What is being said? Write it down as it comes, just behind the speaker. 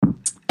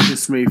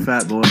Kiss me,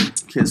 fat boy.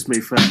 Kiss me,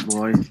 fat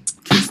boy.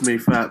 Kiss me,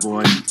 fat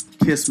boy.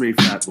 Kiss me,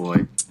 fat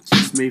boy.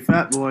 Kiss me,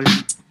 fat boy.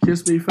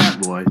 Kiss me,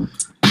 fat boy.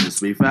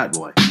 Kiss me, fat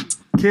boy.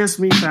 Kiss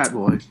me, fat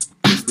boy.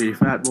 Kiss me,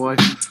 fat boy.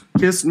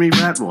 Kiss me,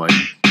 fat boy.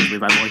 Kiss me,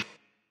 fat boy.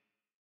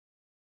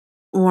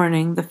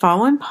 Warning, the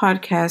following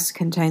podcast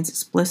contains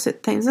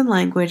explicit themes and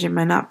language and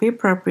may not be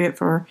appropriate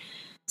for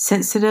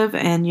sensitive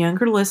and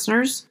younger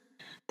listeners.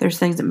 There's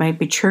things that may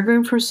be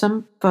triggering for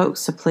some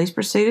folks, so please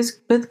proceed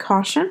with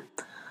caution.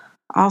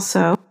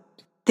 Also,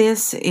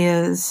 this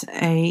is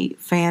a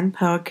fan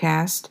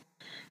podcast.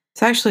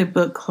 It's actually a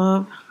book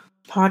club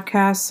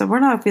podcast, so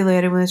we're not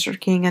affiliated with Mr.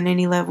 King on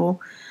any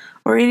level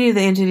or any of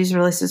the entities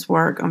release his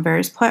work on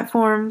various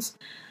platforms.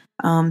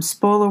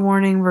 Spoiler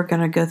warning, we're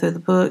going to go through the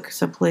book,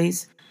 so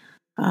please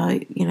go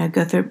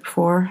through it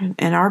before.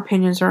 And our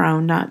opinions are our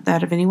own, not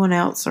that of anyone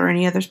else or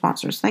any other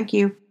sponsors. Thank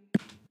you.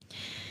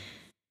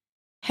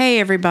 Hey,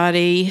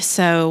 everybody.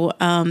 So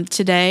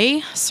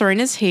today,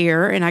 Serena's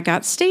here, and I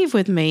got Steve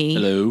with me.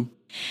 Hello.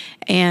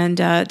 And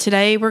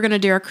today, we're going to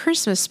do our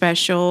Christmas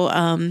special.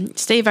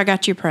 Steve, I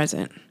got you a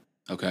present.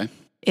 Okay.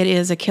 It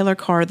is a killer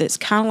car that's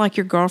kind of like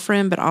your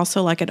girlfriend, but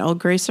also like an old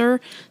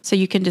greaser. So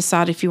you can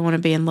decide if you want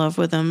to be in love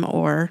with him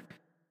or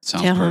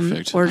Sounds tell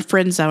perfect. him or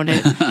friend zone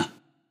it.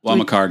 Well,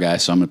 I'm a car guy,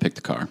 so I'm going to pick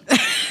the car.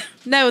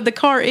 No, the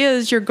car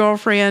is your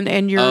girlfriend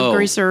and your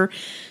greaser.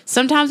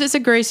 Sometimes it's a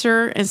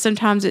greaser and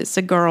sometimes it's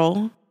a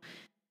girl.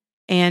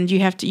 And you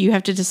have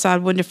to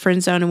decide when to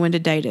friend zone and when to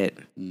date it.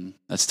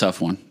 That's a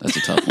tough one. That's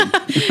a tough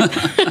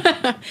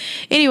one.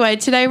 Anyway,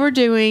 today we're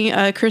doing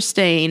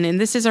Christine, and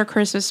this is our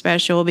Christmas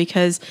special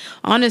because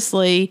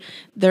honestly,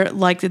 they're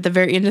like at the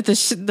very end of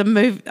the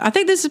movie. I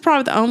think this is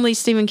probably the only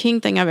Stephen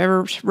King thing I've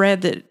ever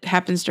read that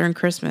happens during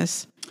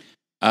Christmas.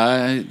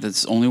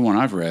 That's the only one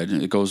I've read.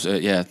 It goes,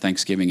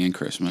 Thanksgiving and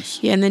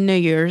Christmas. Yeah, and then New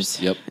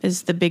Year's. Yep.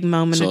 Is the big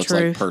moment of truth. So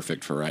it's like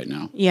perfect for right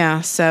now. Yeah.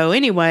 So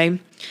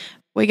anyway.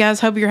 We guys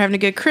hope you're having a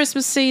good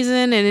Christmas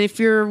season, and if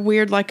you're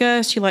weird like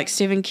us, you like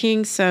Stephen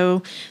King,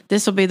 so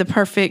this will be the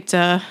perfect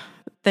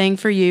thing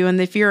for you.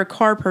 And if you're a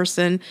car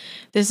person,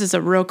 this is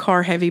a real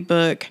car-heavy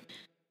book.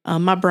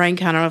 My brain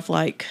kind of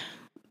like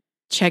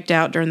checked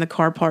out during the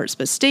car parts,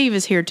 but Steve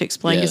is here to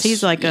explain because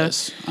he's like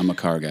I'm a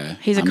car guy.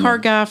 He's a car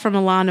guy from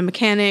a line of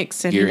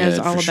mechanics, and he knows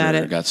all about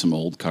it. I got some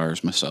old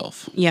cars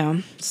myself.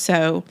 Yeah.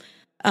 So,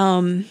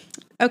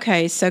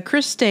 okay, so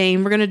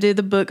Christine, we're going to do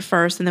the book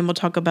first, and then we'll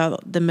talk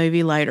about the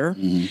movie later.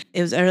 Mm-hmm.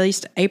 It was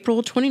released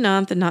April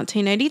 29th of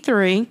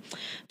 1983,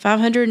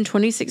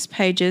 526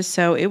 pages,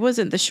 so it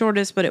wasn't the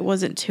shortest, but it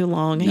wasn't too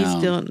long. No. He's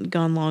still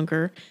gone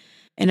longer,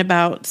 and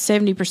about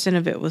 70%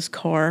 of it was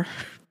car.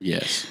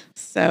 Yes.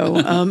 So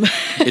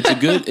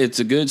it's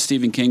a good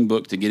Stephen King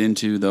book to get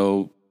into,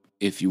 though,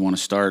 if you want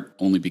to start,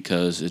 only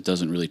because it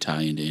doesn't really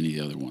tie into any of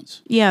the other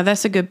ones. Yeah,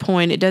 that's a good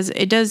point. It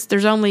does.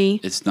 There's only.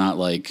 It's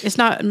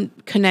not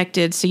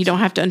connected, so you don't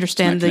have to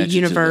understand the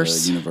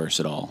universe. To the universe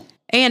at all.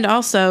 And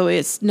also,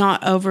 it's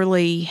not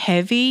overly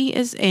heavy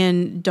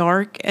and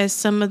dark as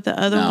some of the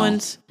other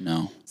ones.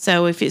 No.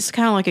 So if it's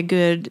kind of like a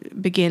good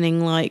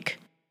beginning, like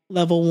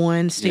level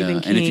 1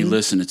 Stephen King. And if you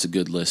listen, it's a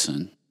good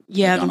listen.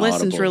 Yeah, the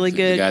listen's Audible, really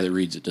good. The guy that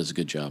reads it does a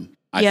good job.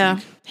 I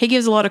think. He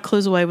gives a lot of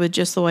clues away with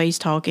just the way he's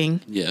talking.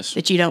 Yes.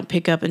 That you don't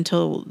pick up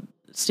until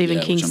Stephen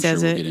King which I'm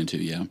says sure it. We'll get into,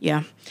 yeah.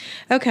 Yeah.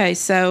 Okay,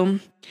 so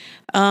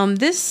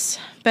this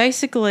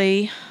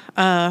basically,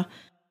 the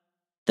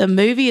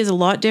movie is a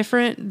lot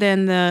different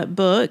than the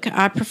book.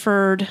 I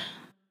preferred,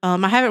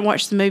 I haven't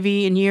watched the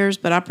movie in years,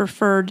 but I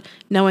preferred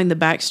knowing the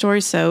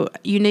backstory. So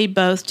you need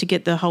both to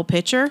get the whole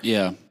picture.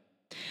 Yeah.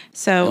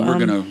 So and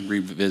we're going to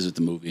revisit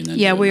the movie. And then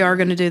yeah, we are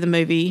going to do the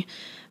movie.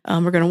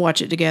 We're going to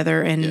watch it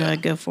together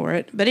and go for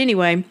it. But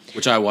anyway.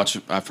 Which I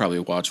probably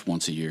watch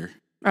once a year.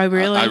 Oh,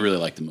 really? I really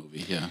like the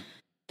movie, yeah.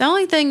 The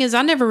only thing is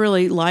I never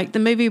really liked the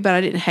movie, but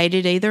I didn't hate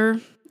it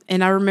either.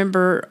 And I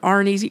remember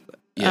Arnie's,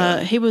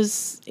 he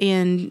was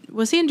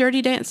in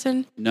Dirty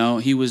Dancing? No,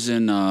 he was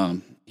in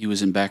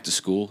Back to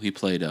School. He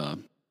played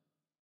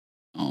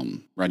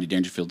Rodney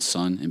Dangerfield's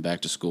son in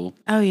Back to School.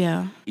 Oh,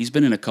 yeah. He's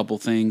been in a couple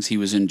things. He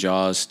was in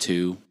Jaws,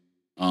 too.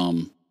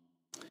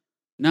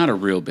 Not a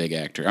real big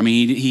actor. I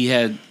mean, he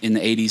had in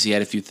the 80s. He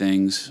had a few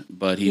things,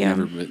 but he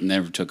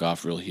never took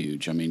off real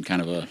huge. I mean,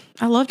 kind of a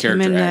I loved him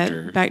in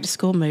actor. That Back to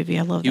School movie.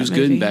 I loved that movie. He was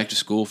good in Back to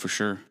School for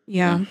sure.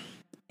 Yeah.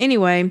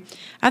 Anyway,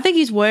 I think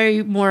he's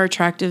way more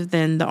attractive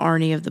than the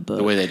Arnie of the book.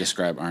 The way they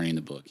describe Arnie in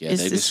the book, yeah,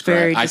 they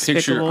describe. I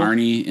picture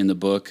Arnie in the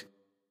book.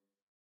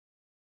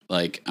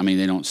 Like, I mean,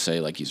 they don't say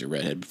like he's a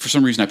redhead, but for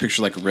some reason, I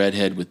picture like a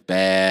redhead with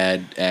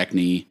bad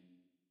acne.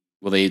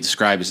 Well, they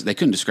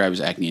couldn't describe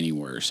his acne any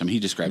worse. I mean, he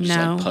describes it as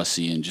like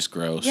pussy and just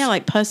gross. Yeah,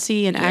 like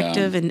pussy and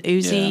active and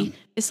oozy. Yeah.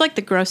 It's like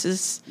the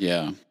grossest.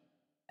 Yeah.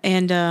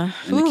 And the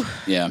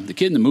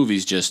kid in the movie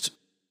is just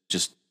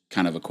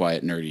kind of a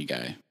quiet, nerdy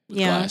guy with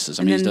glasses.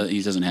 I mean,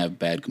 he doesn't have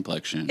bad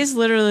complexion. It's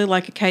literally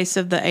like a case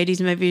of the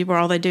 80s movie where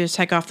all they do is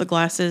take off the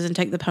glasses and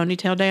take the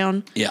ponytail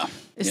down. Yeah.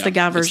 It's the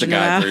guy version of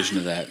that. It's the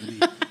guy version of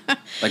that.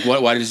 Like,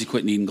 why does he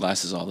quit needing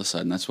glasses all of a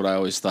sudden? That's what I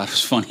always thought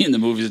was funny in the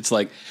movies. It's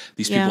like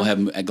these people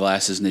have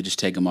glasses and they just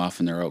take them off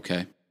and they're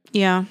okay.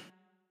 Yeah.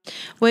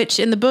 Which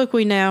in the book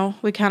we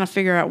kind of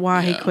figure out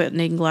why he quit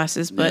needing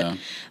glasses. But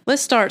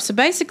let's start. So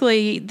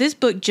basically, this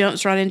book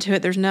jumps right into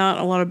it. There's not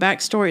a lot of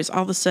backstory. It's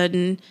all of a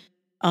sudden,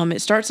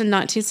 it starts in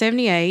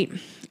 1978,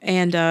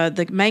 and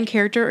the main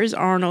character is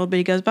Arnold, but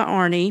he goes by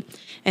Arnie,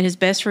 and his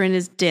best friend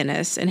is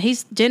Dennis. And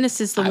Dennis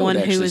is the one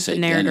who is the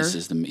narrator. Dennis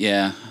is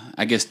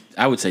I guess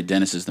I would say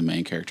Dennis is the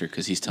main character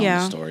because he's telling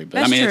the story.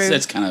 But I mean,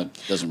 it's kind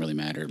of doesn't really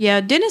matter.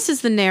 Yeah, Dennis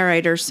is the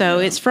narrator, so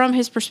it's from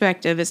his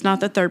perspective. It's not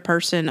the third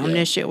person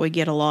omniscient we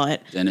get a lot.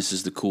 Dennis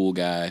is the cool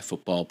guy,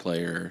 football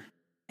player.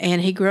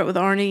 And he grew up with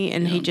Arnie,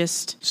 and he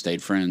just...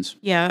 stayed friends.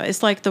 Yeah,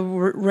 it's like the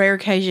rare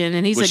occasion.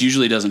 And Which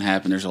usually doesn't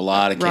happen. There's a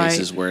lot of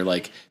cases where,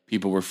 like,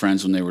 people were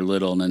friends when they were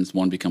little, and then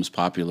one becomes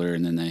popular,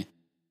 and then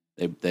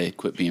they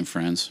quit being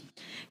friends.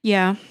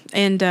 Yeah,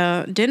 and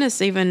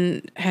Dennis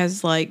even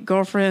has, like,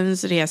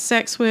 girlfriends that he has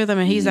sex with. I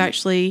mean, he's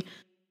actually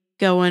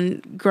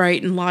going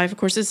great in life. Of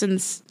course, it's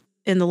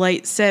in the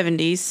late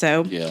 70s,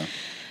 so... Yeah.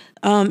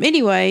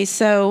 Anyway,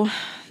 so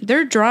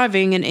they're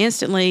driving, and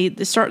instantly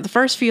the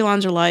first few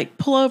lines are like,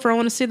 "Pull over, I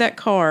want to see that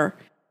car."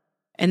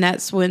 And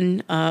that's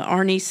when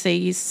Arnie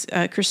sees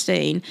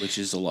Christine. Which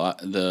is a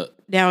lot.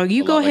 Now,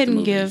 you go ahead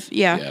and give...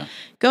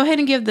 Go ahead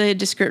and give the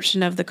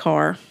description of the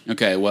car.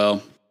 Okay,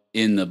 well,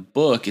 in the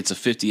book, it's a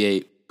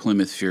 58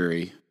 Plymouth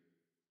Fury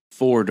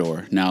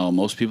 4-door. Now,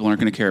 most people aren't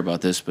going to care about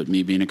this, but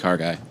me being a car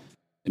guy,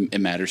 it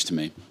matters to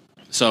me.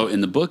 So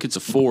in the book, it's a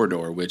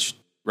 4-door, which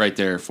right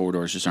there, 4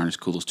 doors just aren't as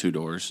cool as 2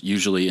 doors,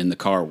 usually in the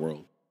car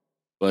world.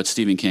 But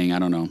Stephen King, I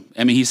don't know.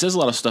 I mean, he says a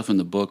lot of stuff in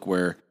the book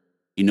where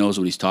he knows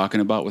what he's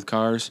talking about with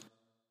cars,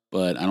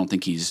 but I don't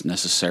think he's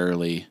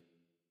necessarily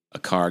a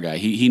car guy.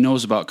 He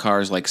knows about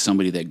cars like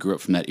somebody that grew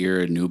up from that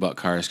era and knew about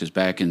cars, because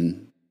back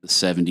in the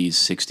 70s,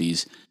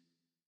 60s,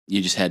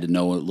 you just had to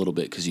know a little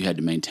bit because you had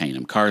to maintain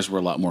them. Cars were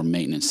a lot more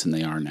maintenance than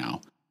they are now.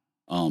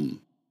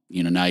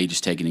 Now you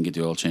just take it and get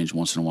the oil change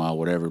once in a while,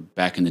 whatever.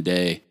 Back in the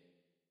day,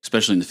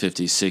 especially in the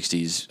 50s,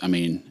 60s, I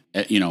mean,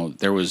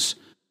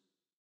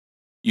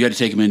 you had to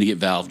take them in to get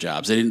valve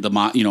jobs. They didn't,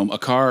 a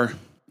car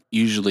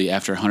usually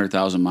after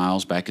 100,000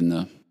 miles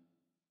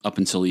up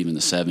until even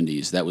the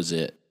 70s, that was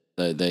it.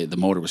 The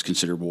motor was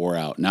considered wore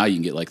out. Now you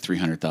can get like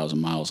 300,000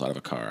 miles out of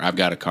a car. I've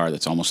got a car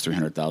that's almost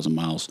 300,000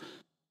 miles.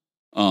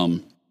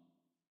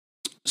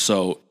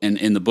 So, and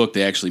in the book,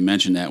 they actually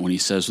mention that when he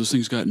says, this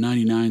thing's got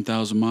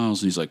 99,000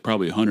 miles, and he's like,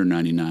 probably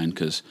 199,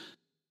 because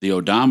the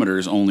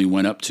odometers only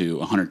went up to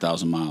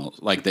 100,000 miles.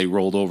 Like, they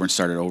rolled over and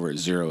started over at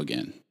 0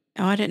 again.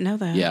 Oh, I didn't know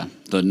that. Yeah,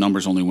 the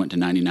numbers only went to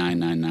 99,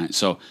 99.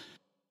 So,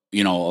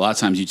 a lot of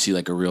times you'd see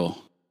like a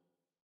real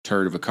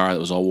turd of a car that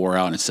was all wore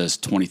out, and it says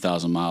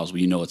 20,000 miles.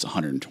 Well, it's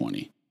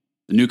 120.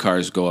 The new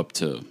cars go up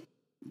to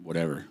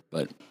whatever.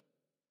 But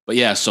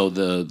yeah, so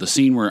the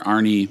scene where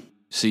Arnie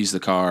sees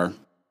the car,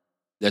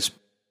 that's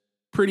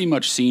pretty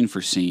much scene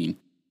for scene.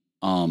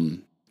 I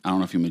don't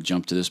know if you want to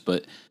jump to this,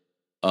 but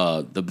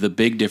the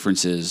big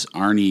difference is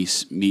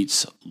Arnie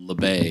meets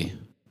LeBay,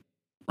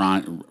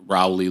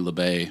 Rowley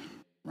LeBay,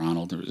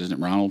 Ronald, isn't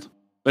it Ronald?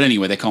 But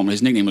anyway, they call him,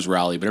 his nickname was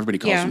Rowley, but everybody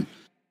calls him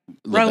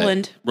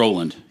LeBay.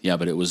 Roland, yeah,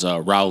 but it was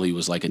Rowley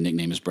was like a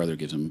nickname his brother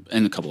gives him,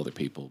 and a couple other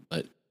people.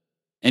 But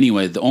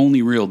anyway, the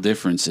only real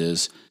difference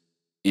is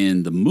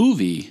in the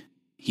movie,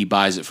 he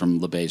buys it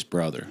from LeBay's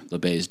brother.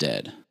 LeBay's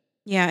dead.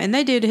 Yeah, and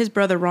they did his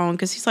brother wrong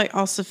because he's like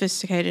all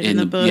sophisticated in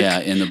the book. Yeah,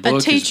 in the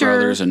book, his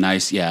brother's a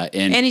nice,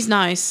 and he's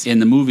nice. In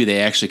the movie,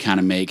 they actually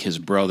kind of make his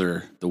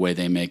brother the way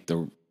they make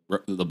the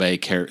Roland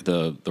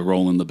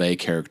LeBay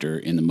character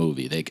in the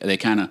movie. They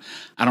kind of,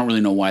 I don't really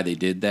know why they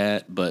did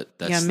that, but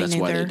that's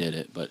why they did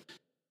it. But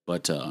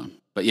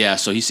yeah,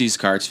 so he sees the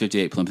car. It's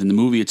 58 Plymouth. In the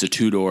movie, it's a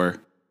 2-door, a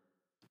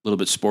little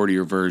bit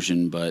sportier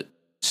version, but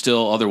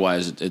still,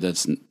 otherwise,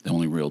 that's the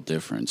only real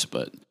difference.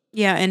 But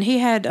yeah, and he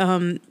had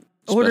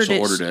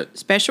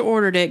Special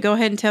ordered it. Go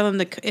ahead and tell him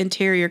the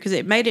interior, because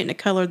it made it in a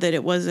color that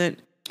it wasn't.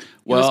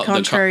 Well, it was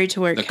contrary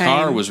to where it came. The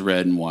car was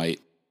red and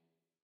white.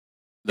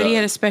 But he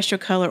had a special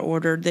color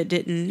ordered that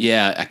didn't.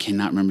 Yeah, I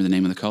cannot remember the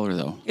name of the color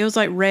though. It was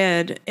like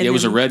red. And it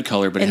was a red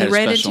color, but it had a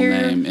special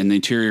name, and the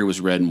interior was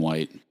red and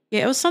white.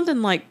 Yeah, it was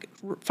something like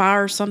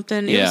fire or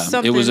something.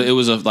 It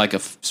was like a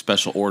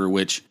special order,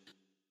 which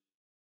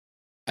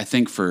I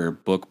think for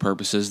book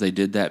purposes they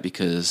did that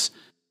because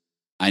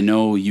I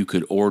know you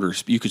could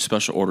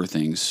special order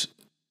things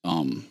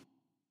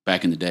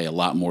back in the day a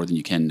lot more than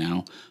you can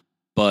now,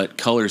 but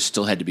colors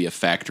still had to be a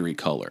factory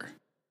color.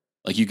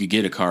 Like you could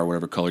get a car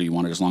whatever color you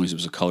wanted as long as it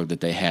was a color that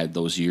they had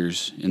those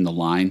years in the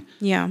line.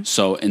 Yeah.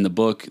 So in the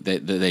book,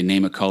 they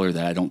name a color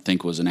that I don't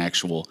think was an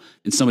actual.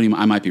 And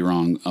I might be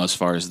wrong as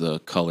far as the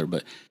color,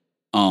 but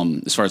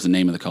as far as the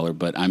name of the color,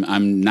 but I'm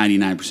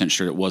 99%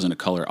 sure it wasn't a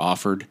color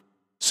offered.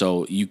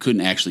 So you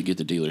couldn't actually get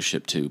the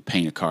dealership to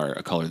paint a car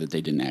a color that they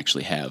didn't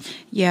actually have.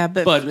 Yeah,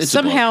 but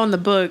somehow in the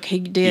book he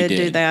did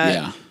do that.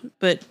 Yeah.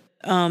 But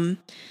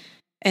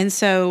and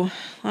so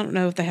I don't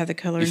know if they have the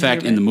color. In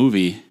fact, in the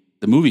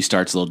movie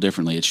starts a little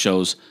differently. It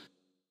shows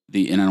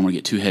and I don't want to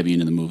get too heavy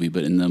into the movie,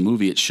 but in the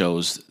movie it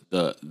shows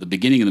the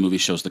beginning of the movie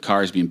shows the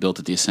cars being built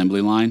at the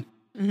assembly line,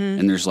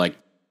 and there's like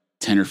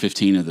 10 or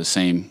 15 of the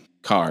same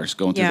cars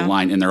going through Yeah. the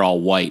line, and they're all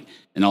white.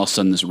 And all of a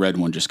sudden, this red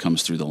one just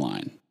comes through the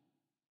line.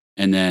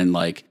 And then,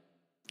 like,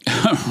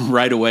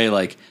 right away,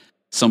 like,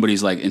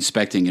 somebody's, like,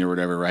 inspecting it or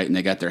whatever, right? And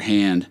they got their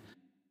hand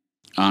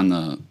on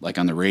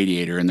the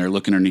radiator, and they're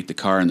looking underneath the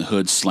car, and the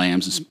hood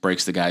slams and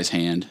breaks the guy's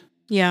hand.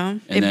 Yeah.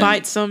 And It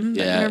bites them.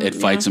 Yeah, it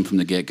fights him from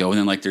the get-go. And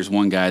then, like, there's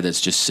one guy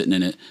that's just sitting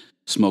in it,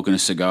 smoking a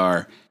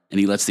cigar, and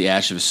he lets the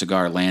ash of his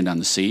cigar land on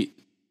the seat.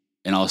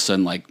 And all of a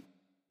sudden, like,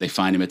 they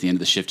find him at the end of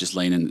the shift just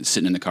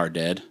sitting in the car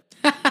dead.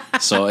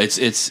 So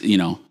it's you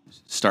know,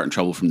 starting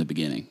trouble from the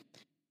beginning.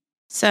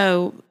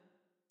 So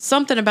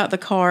something about the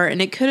car,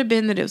 and it could have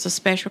been that it was a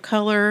special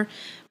color.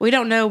 We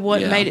don't know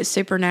what made it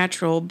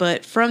supernatural,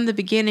 but from the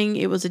beginning,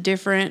 it was a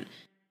different.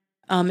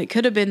 It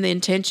could have been the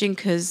intention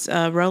because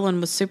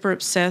Roland was super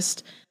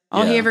obsessed.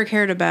 All he ever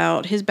cared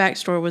about, his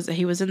backstory was that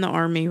he was in the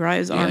Army,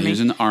 right? He was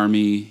in the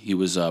Army. He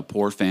was a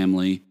poor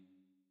family.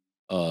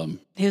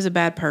 He was a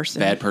bad person.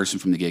 Bad person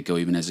from the get-go,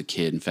 even as a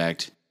kid. In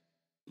fact,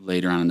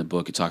 later on in the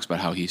book, it talks about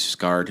how he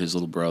scarred his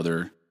little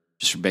brother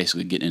just for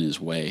basically getting in his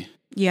way.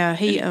 Yeah,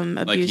 he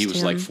abused like he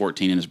was him. like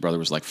 14 and his brother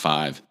was like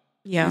 5.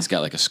 Yeah. He's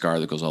got like a scar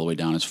that goes all the way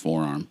down his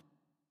forearm.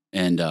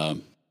 And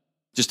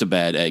just a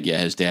bad egg.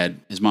 Yeah,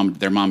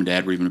 their mom and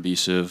dad were even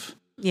abusive.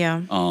 Yeah.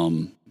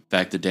 In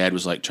fact, the dad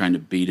was like trying to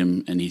beat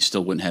him, and he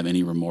still wouldn't have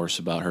any remorse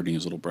about hurting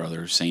his little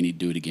brother, saying he'd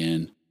do it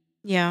again.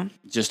 Yeah.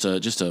 Just a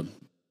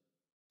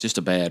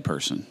bad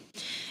person.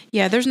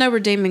 Yeah, there's no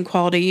redeeming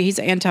quality. He's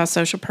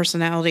antisocial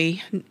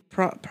personality,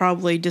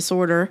 probably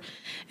disorder,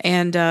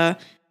 and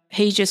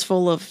he's just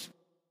full of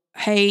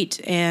hate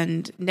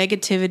and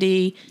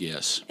negativity.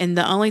 Yes. And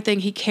the only thing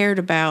he cared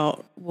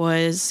about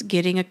was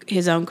getting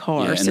his own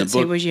car since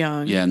he was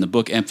young. Yeah, and the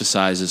book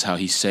emphasizes how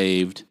he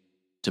saved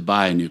to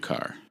buy a new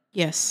car.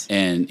 Yes.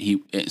 And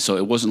so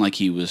it wasn't like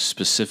he was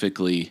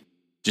specifically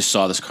just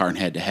saw this car and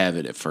had to have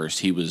it at first.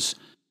 He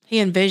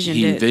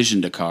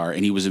envisioned a car,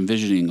 and he was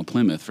envisioning a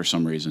Plymouth for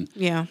some reason.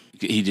 Yeah.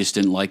 He just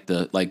didn't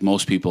like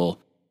most people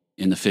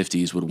in the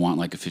 50s would want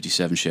like a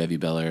 57 Chevy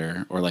Bel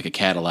Air or like a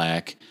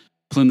Cadillac.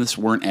 Plymouths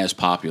weren't as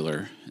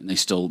popular, and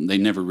they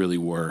never really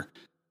were.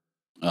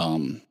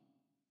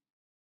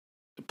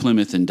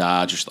 Plymouth and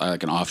Dodge are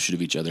like an offshoot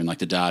of each other, and like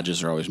the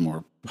Dodges are always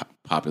more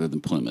popular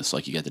than Plymouths.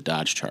 Like you got the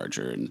Dodge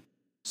Charger and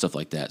stuff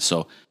like that.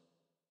 So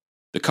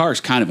the car is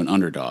kind of an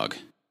underdog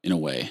in a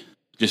way,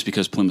 just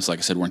because Plymouths, like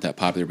I said, weren't that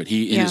popular. But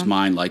he, in his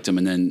mind, liked them,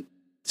 and then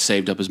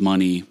saved up his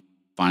money.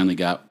 Finally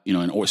got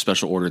an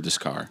special ordered this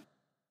car.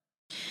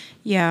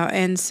 Yeah,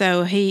 and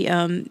so he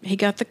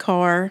got the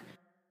car,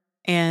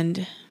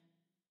 and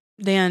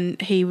then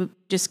he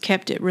just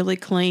kept it really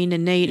clean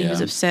and neat. Yeah. He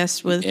was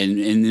obsessed with. And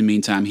in the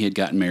meantime, he had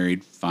gotten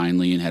married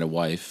finally and had a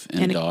wife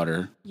and a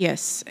daughter.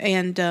 Yes,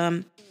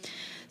 and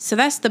so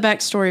that's the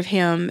backstory of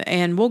him,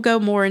 and we'll go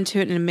more into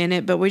it in a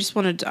minute. But I just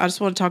want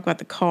to talk about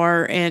the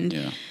car.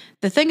 And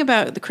the thing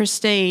about the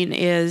Christine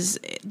is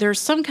there's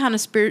some kind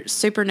of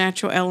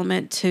supernatural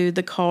element to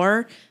the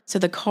car. So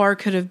the car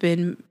could have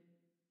been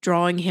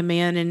drawing him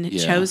in and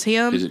chose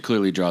him, because it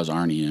clearly draws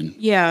Arnie in.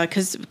 Yeah,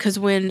 because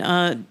when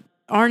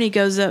Arnie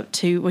goes up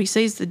to, he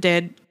sees the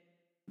dead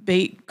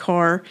beat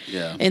car,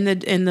 and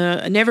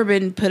the never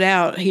been put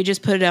out. He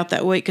just put it out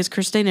that week because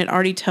Christine had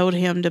already told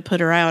him to put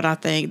her out. I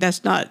think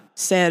that's not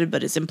said,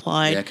 but it's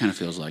implied. Yeah, it kind of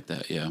feels like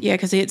that. Yeah, yeah,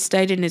 because he had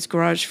stayed in his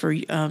garage for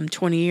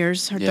 20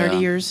 years or 30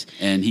 years,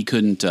 and he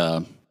couldn't.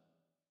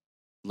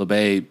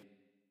 LeBay,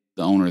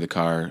 the owner of the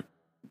car,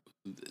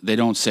 they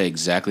don't say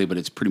exactly, but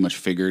it's pretty much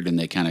figured, and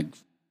they kind of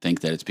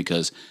think that it's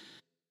because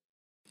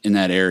in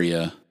that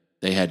area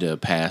they had to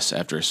pass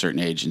after a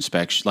certain age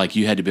inspection. Like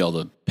you had to be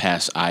able to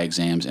pass eye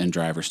exams and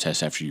driver's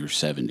tests after you were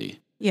 70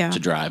 to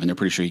drive. And they're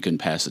pretty sure he couldn't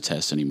pass the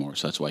test anymore.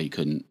 So that's why he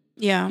couldn't.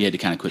 Yeah. He had to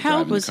kind of quit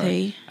driving the car. How old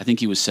was he? I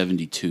think he was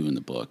 72 in the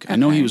book. Okay. I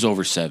know he was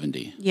over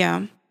 70.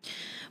 Yeah.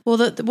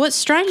 Well, what's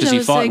strange because he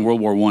fought in World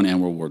War I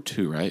and World War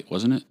II, right?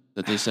 Wasn't it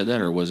that they said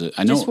that, or was it?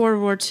 I know just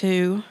World War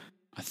II.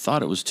 I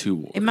thought it was 2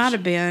 wars. It might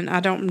have been.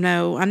 I don't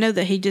know. I know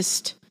that he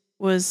just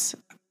was.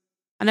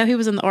 I know he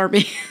was in the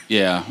Army.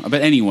 Yeah,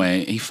 but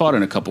anyway, he fought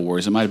in a couple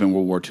wars. It might have been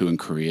World War II in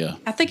Korea.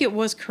 I think it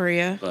was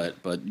Korea.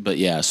 But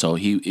yeah. So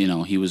he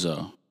was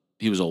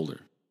older.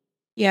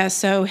 Yeah.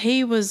 So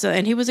he was,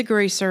 and he was a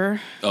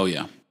greaser. Oh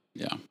yeah,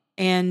 yeah.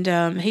 And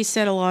he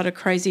said a lot of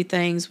crazy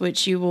things,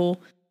 which you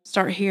will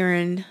start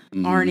hearing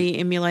Arnie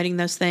emulating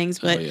those things.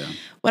 But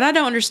what I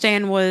don't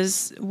understand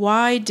was,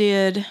 why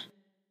did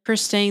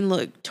Christine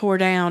look tore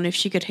down if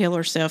she could heal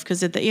herself?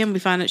 Because at the end we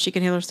find out she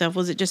can heal herself.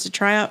 Was it just a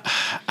trap?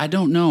 I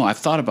don't know. I've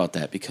thought about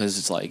that, because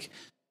it's like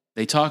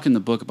they talk in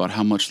the book about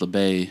how much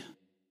LeBay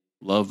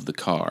loved the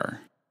car.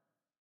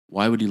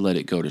 Why would he let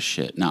it go to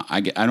shit? Now,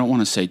 I don't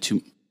want to say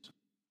too...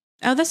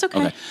 Oh, that's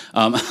okay.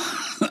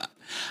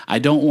 I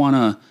don't want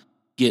to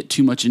get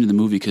too much into the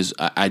movie, because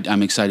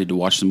I'm excited to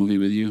watch the movie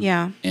with you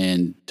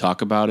and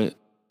talk about it.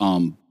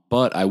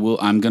 But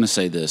I'm going to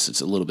say this.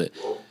 It's a little bit...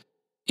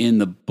 In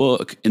the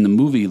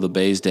movie,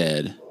 LeBay's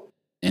dead,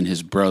 and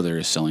his brother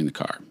is selling the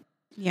car.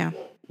 Yeah.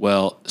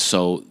 Well,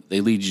 so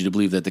they lead you to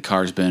believe that the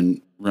car's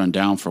been run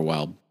down for a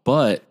while,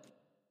 but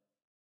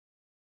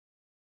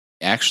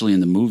actually in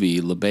the movie,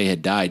 LeBay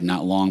had died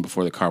not long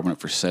before the car went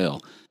up for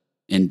sale,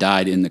 and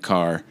died in the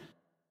car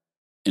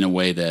in a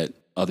way that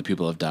other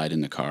people have died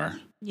in the car.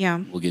 Yeah.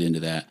 We'll get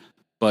into that.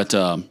 But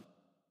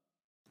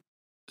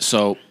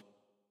so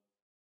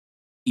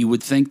you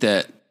would think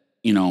that,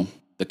 you know,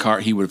 the car,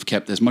 he would have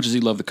kept, as much as he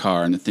loved the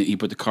car and he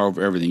put the car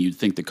over everything, you'd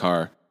think the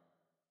car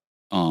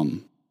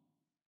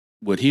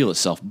would heal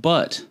itself.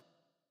 But,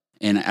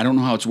 and I don't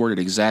know how it's worded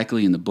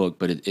exactly in the book,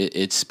 but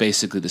it's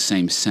basically the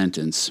same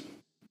sentence,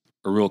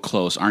 or real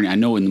close. Arnie, I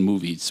know in the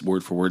movie, it's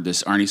word for word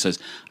this. Arnie says,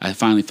 I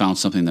finally found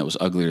something that was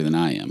uglier than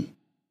I am,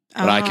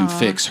 but I can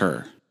fix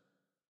her.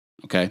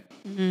 Okay?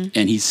 Mm-hmm.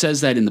 And he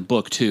says that in the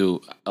book,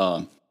 too.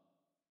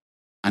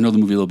 I know the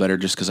movie a little better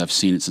just because I've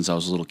seen it since I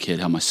was a little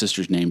kid, how my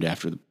sister's named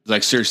after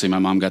like, seriously, my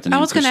mom got the name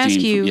Christine. I was going to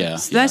ask you,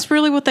 so that's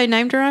really what they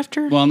named her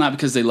after? Well, not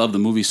because they love the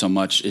movie so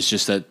much. It's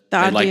just that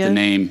they like the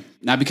name,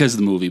 not because of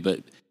the movie,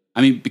 but,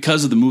 I mean,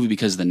 because of the movie,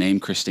 because of the name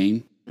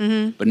Christine,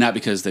 but not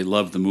because they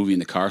loved the movie in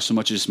the car so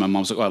much. It's just my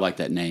mom's like, oh, I like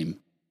that name.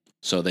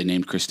 So they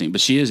named Christine.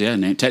 But she is,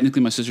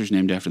 technically my sister's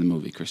named after the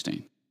movie,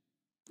 Christine,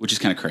 which is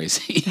kind of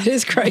crazy. That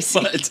is crazy.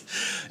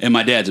 And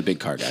my dad's a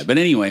big car guy. But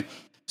anyway,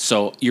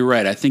 so you're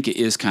right. I think it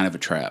is kind of a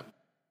trap.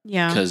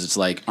 Yeah. Because it's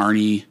like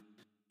Arnie,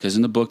 because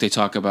in the book they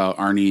talk about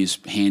Arnie's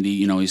handy,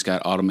 you know, he's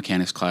got auto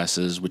mechanics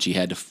classes, which he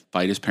had to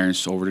fight his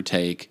parents over to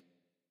take.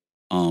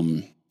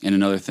 And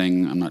another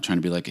thing, I'm not trying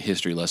to be like a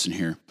history lesson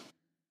here.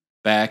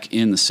 Back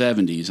in the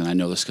 70s, and I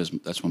know this because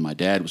that's when my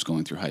dad was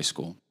going through high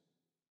school,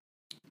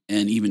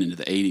 and even into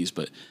the 80s,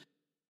 but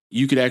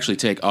you could actually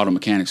take auto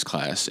mechanics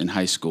class in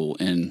high school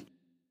and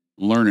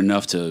learn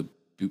enough to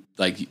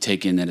like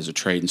take in that as a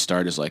trade and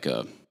start as like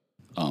a,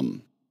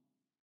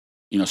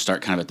 you know,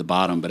 start kind of at the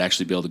bottom, but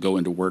actually be able to go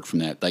into work from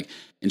that. Like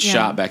in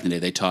shop back in the day,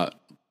 they taught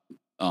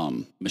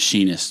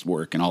machinist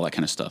work and all that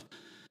kind of stuff.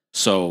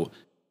 So,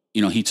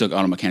 you know, he took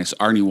auto mechanics.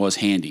 Arnie was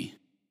handy,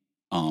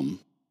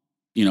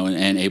 you know,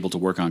 and able to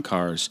work on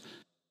cars.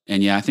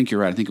 And yeah, I think you're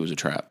right. I think it was a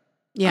trap.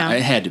 Yeah.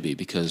 It had to be,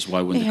 because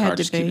why wouldn't the car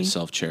just keep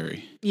itself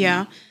cherry?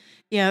 Yeah.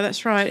 Yeah,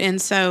 that's right. And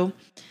so,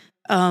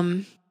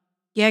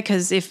 yeah,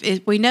 because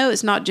if we know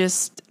it's not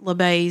just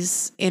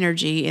LeBay's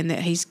energy and that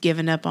he's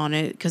given up on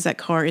it, because that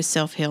car is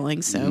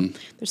self-healing, so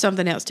there's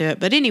something else to it.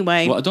 But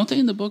anyway. Well, don't they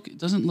in the book,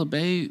 doesn't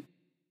LeBay,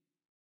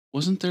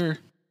 wasn't there,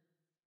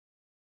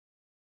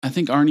 I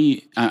think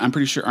Arnie, I'm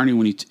pretty sure Arnie,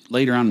 when he,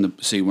 later on, when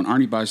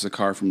Arnie buys the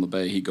car from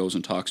LeBay, he goes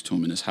and talks to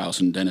him in his house,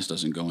 and Dennis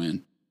doesn't go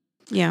in.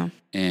 Yeah.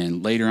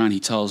 And later on, he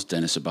tells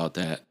Dennis about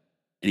that,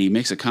 and he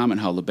makes a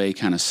comment how LeBay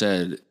kind of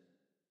said,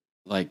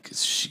 like,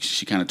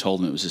 she kind of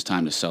told him it was his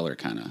time to sell her,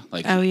 kind of.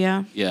 Like, oh,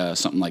 yeah? Yeah,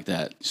 something like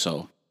that.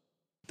 So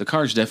the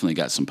car's definitely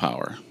got some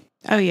power.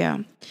 Oh, yeah.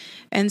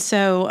 And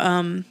so,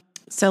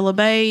 so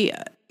LeBay,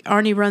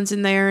 Arnie runs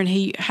in there and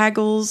he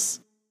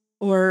haggles,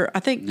 or I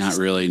think... Not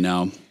really,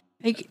 no.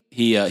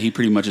 He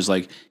pretty much is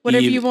like...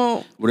 Whatever you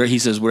want. He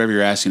says, whatever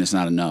you're asking, it's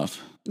not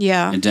enough.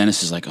 Yeah. And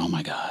Dennis is like, oh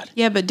my God.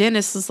 Yeah, but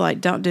Dennis is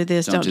like, don't do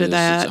this, don't do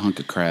that. It's a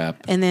hunk of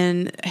crap. And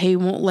then he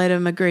won't let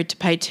him agree to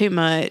pay too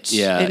much.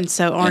 Yeah. And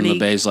so Arnie...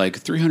 And LeBay's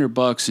like,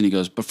 $300, and he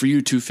goes, but for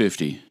you,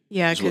 $250.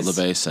 Yeah. That's what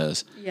LeBay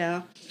says.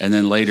 Yeah. And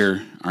then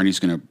later, Arnie's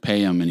going to pay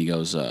him, and he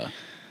goes,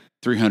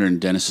 $300, and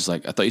Dennis is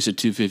like, I thought you said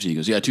 $250. He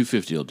goes, yeah,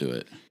 $250 will do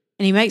it.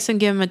 And he makes him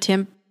give him a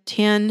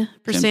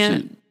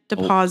 10%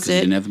 deposit. He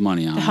didn't have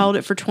money on to hold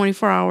it for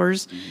 24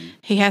 hours. Mm-hmm.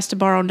 He has to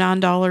borrow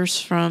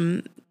 $9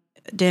 from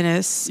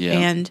Dennis,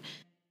 and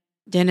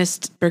Dennis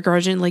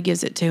begrudgingly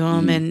gives it to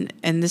him,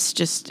 and this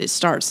just, it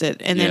starts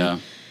it. And then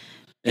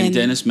and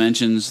Dennis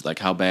mentions like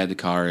how bad the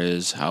car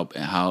is,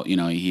 how you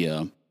know, he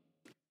the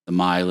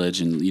mileage,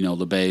 and you know,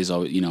 LeBay's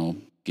always, you know,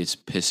 gets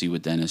pissy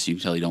with Dennis. You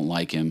can tell he don't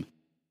like him.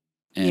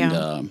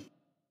 And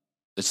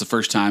it's the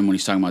first time when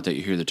he's talking about that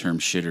you hear the term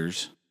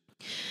shitters.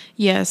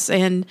 Yes,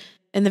 and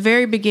in the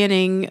very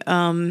beginning,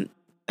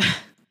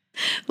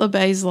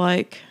 LeBay's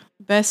like,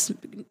 best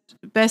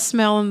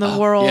smell in the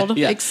world,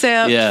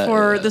 except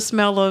for the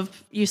smell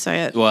of, you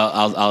say it. Well,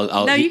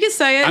 I'll no, you can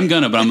say it. I'm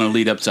gonna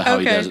lead up to how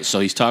he does it. So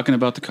he's talking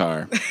about the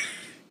car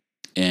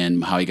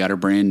and how he got her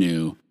brand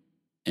new,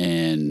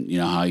 and you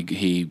know how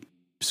he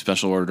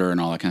special ordered her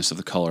and all that kind of stuff,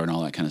 the color and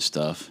all that kind of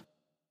stuff.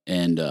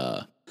 And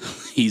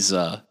he's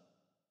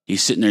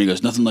sitting there. He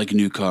goes, nothing like a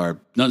new car.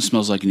 Nothing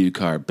smells like a new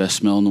car. Best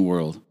smell in the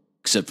world,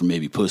 except for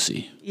maybe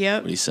pussy.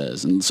 Yep. What he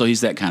says, and so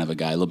he's that kind of a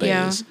guy.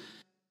 LeBay is,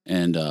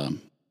 and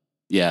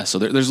yeah, so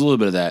there's a little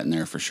bit of that in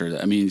there for sure.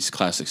 I mean, he's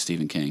classic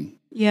Stephen King.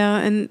 Yeah,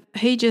 and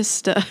he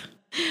just, I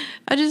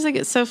just think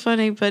it's so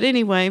funny. But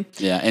anyway.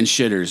 Yeah, and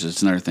shitters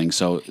is another thing.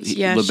 So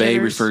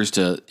LeBay refers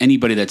to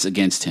anybody that's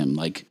against him,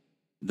 like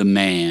the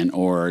man,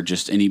 or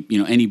just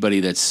anybody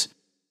that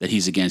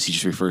he's against. He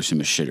just refers to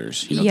him as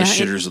shitters. You know, the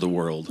shitters of the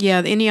world.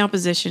 Yeah, any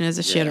opposition is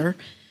a shitter,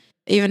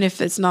 even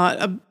if it's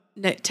not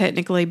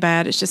technically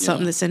bad. It's just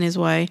something that's in his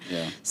way.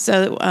 Yeah.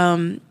 So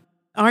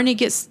Arnie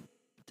gets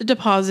the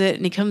deposit,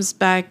 and he comes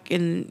back,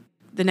 and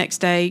the next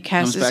day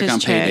cashes his check.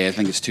 Comes back on payday. I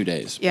think it's 2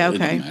 days. Yeah, okay. It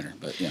doesn't matter,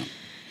 but yeah.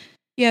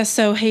 Yeah,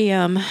 so he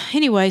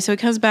anyway, so he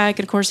comes back,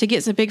 and of course he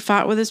gets in a big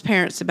fight with his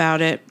parents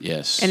about it.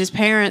 Yes. And his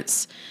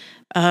parents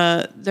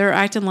They're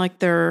acting like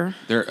they're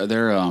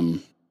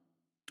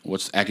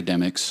what's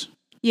academics?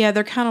 Yeah,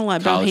 they're kind of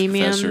like College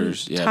bohemian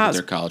professors. Yeah, but types.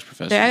 they're college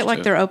professors. They act like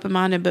too. they're open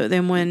minded, but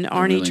then when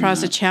Arnie really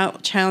tries not.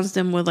 to challenge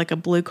them with like a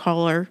blue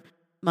collar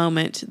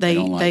moment, they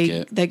don't like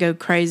it. they go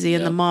crazy,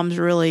 and the Yep.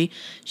 mom's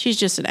she's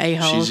just an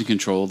a-hole. She's in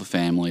control of the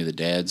family. The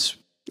dad's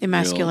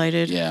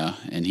Emasculated. Yeah,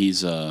 and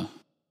he's They're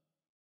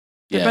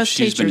yeah, both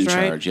she's been in teachers,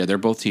 right? charge. Yeah, they're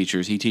both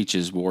teachers. He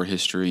teaches war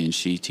history, and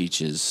she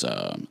teaches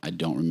I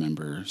don't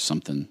remember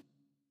something.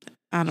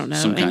 I don't know,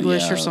 Some kind-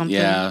 English yeah, or something.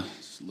 Yeah,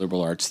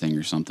 liberal arts thing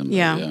or something. but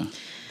Yeah.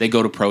 They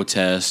go to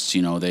protests.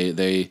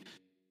 They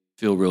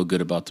feel real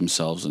good about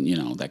themselves, and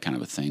that kind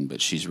of a thing. But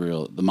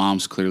the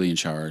mom's clearly in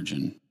charge,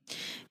 and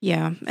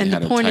Yeah, They and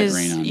had the a point tight is,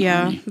 rein on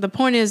yeah, Arnie. the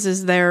point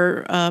is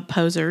they're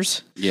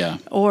posers, yeah,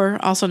 or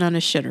also known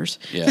as shitters.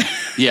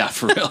 yeah,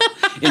 for real.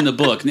 In the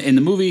book, in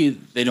the movie,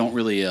 they don't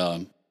really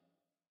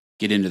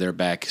get into their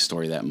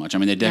backstory that much. I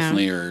mean, they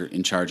definitely are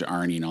in charge of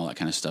Arnie and all that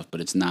kind of stuff,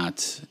 but it's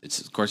not. It's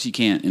of course you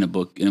can't in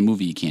a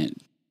movie you can't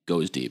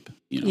go as deep.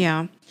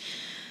 Yeah.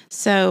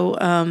 So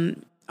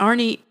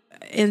Arnie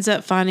ends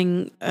up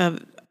finding a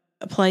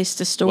place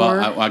to store.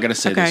 Well, I got to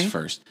say this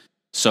first.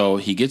 So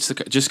he gets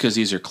just because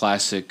these are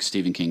classic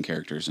Stephen King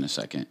characters in a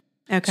second.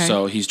 Okay.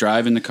 So he's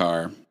driving the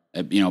car,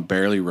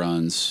 barely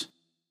runs.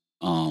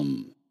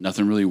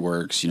 Nothing really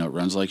works. It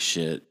runs like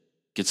shit.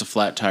 Gets a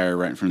flat tire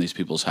right in front of these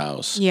people's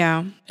house.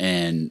 Yeah.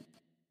 And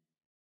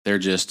they're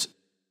just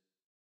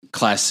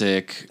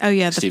classic. Oh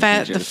yeah, Stephen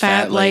the King,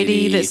 fat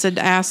lady that's an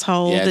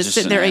asshole that's just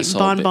sitting an there eating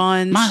asshole, but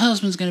bonbons. My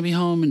husband's gonna be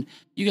home, and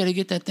you got to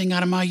get that thing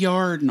out of my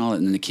yard and all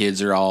that. And the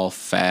kids are all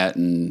fat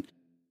and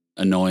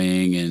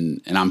annoying,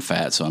 and I'm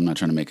fat, so I'm not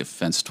trying to make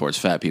offense towards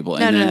fat people.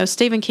 No.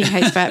 Stephen King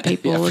hates fat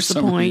people. Yeah, was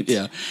the point?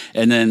 Yeah,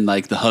 and then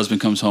like the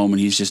husband comes home and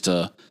he's just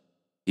a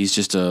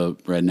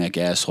redneck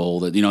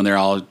asshole that they're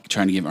all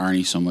trying to give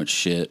Arnie so much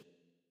shit.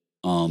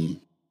 And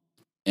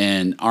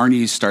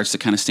Arnie starts to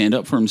kind of stand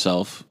up for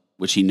himself,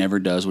 which he never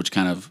does, which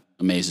kind of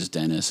amazes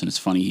Dennis. And it's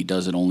funny, he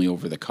does it only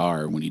over the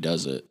car when he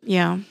does it.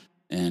 Yeah.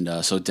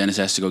 And so Dennis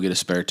has to go get a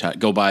spare tire,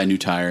 go buy a new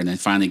tire, and then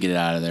finally get it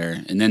out of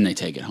there, and then they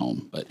take it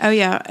home. But oh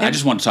yeah, I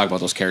just want to talk about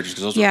those characters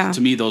because to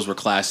me those were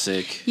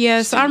classic.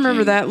 Yes, Stephen I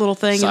remember King that little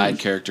thing. Side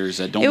characters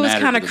that don't. It was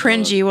matter kind to of the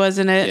cringy, book.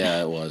 wasn't it?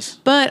 Yeah, it was.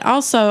 But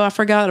also, I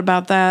forgot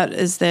about that.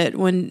 Is that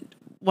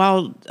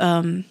while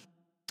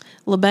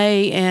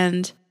LeBay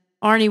and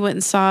Arnie went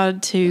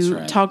inside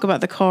to talk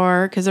about the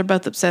car because they're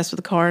both obsessed with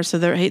the car, so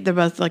they're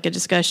both like a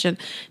discussion.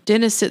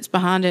 Dennis sits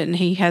behind it and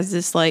he has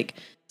this like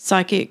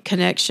psychic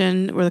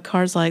connection where the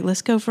car's like,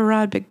 "Let's go for a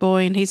ride, big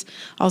boy," and he's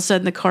all of a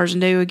sudden the car's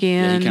new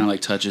again. Yeah, he kind of like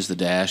touches the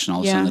dash, and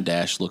all of a sudden the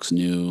dash looks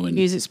new, and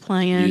music's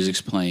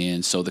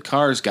playing. So the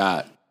car's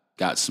got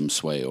some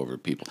sway over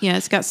people. Yeah,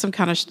 it's got some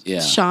kind of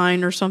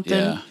shine or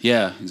something.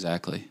 Yeah,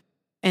 exactly.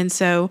 And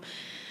so,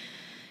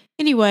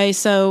 anyway,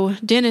 so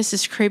Dennis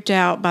is creeped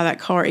out by that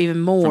car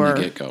even more From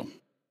the get-go.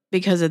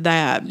 because of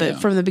that. But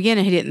from the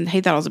beginning,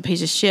 he thought it was a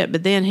piece of shit.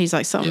 But then he's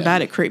like, something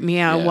about it creeped me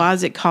out. Yeah. Why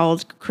is it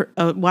called?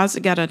 Why has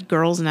it got a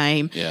girl's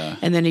name? Yeah.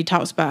 And then he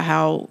talks about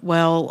how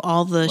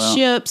all the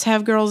ships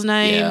have girls'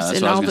 names. Yeah, that's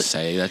and what I was all gonna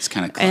say. That's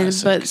kind of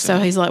classic. But so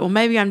he's like, well,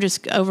 maybe I'm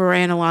just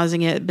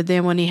overanalyzing it. But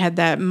then when he had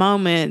that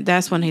moment,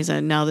 that's when he's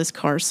like, no, this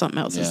car, something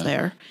else is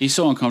there. He's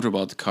so uncomfortable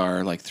about the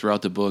car. Like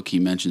throughout the book, he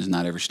mentions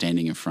not ever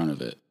standing in front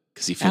of it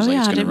because he feels like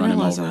it's going to run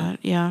him over. That.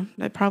 Yeah,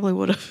 that probably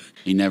would have.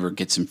 He never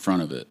gets in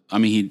front of it. I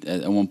mean,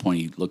 at one point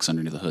he looks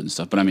underneath the hood and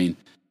stuff. But I mean,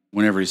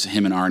 whenever it's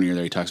him and Arnie are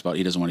there, he talks about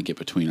he doesn't want to get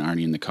between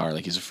Arnie and the car.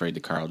 Like he's afraid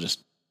the car will just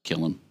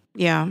kill him.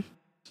 Yeah.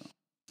 So.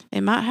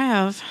 It might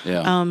have.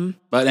 Yeah.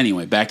 But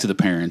anyway, back to the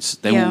parents.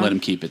 They won't let him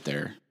keep it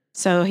there.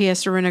 So he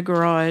has to rent a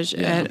garage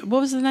at,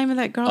 what was the name of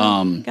that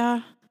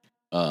guy?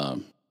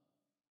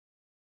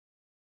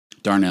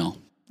 Darnell.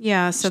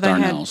 Yeah. So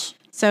Darnell's.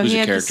 Who's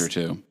a character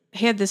too.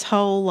 He had this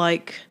whole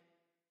like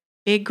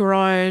big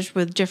garage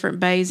with different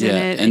bays in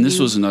it. And this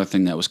was another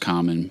thing that was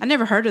common. I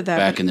never heard of that.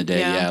 Back in the day.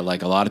 Yeah.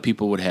 Like a lot of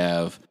people would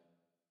have,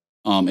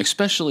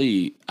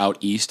 especially out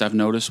east, I've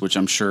noticed, which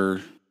I'm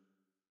sure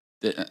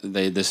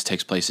this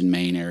takes place in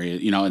Maine area,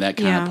 that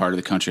kind of part of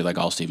the country, like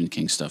all Stephen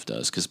King stuff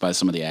does, because by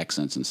some of the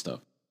accents and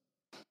stuff.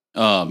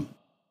 And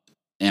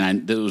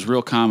it was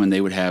real common.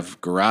 They would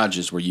have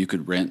garages where you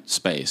could rent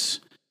space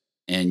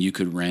and you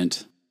could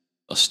rent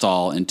a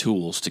stall and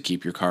tools to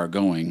keep your car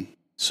going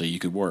so you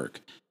could work.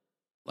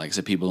 Like I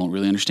said, people don't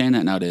really understand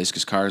that nowadays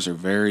because cars are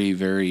very,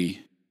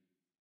 very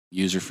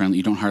user-friendly.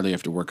 You don't hardly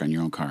have to work on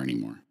your own car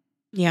anymore.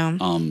 Yeah.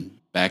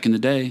 Back in the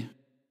day,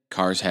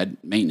 cars had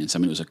maintenance. I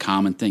mean, it was a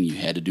common thing. You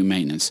had to do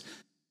maintenance.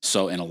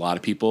 So, and a lot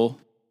of people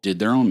did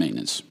their own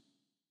maintenance.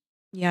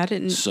 Yeah, I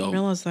didn't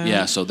realize that.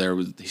 Yeah, so there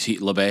was,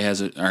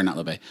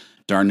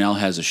 Darnell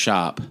has a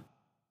shop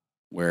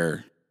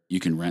where you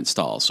can rent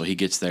stalls. So he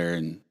gets there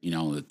and,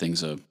 the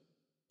thing's a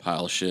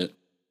pile of shit.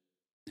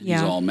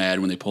 He's all mad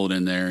when they pull it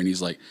in there and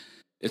he's like,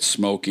 it's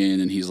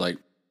smoking and he's like,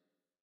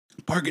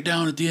 park it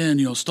down at the end,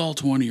 stall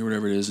 20 or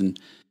whatever it is. And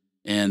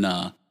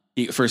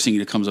first thing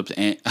that comes up to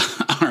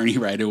Arnie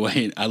right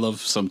away. I love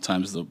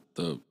sometimes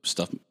the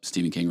stuff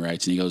Stephen King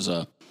writes and he goes,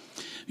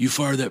 you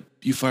fire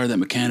that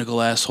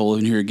mechanical asshole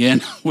in here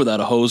again without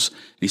a hose. And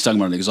he's talking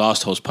about an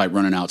exhaust hose pipe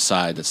running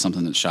outside. That's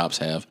something that shops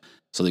have.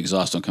 So the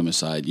exhaust don't come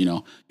inside.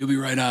 You'll be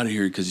right out of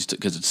here because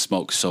it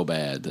smokes so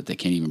bad that they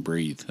can't even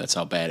breathe. That's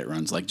how bad it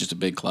runs. Like just a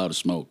big cloud of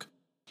smoke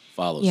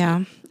follows.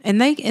 Yeah. And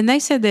they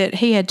said that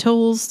he had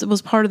tools that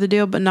was part of the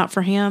deal, but not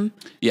for him.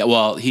 Yeah,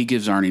 well, he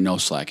gives Arnie no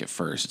slack at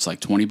first. It's like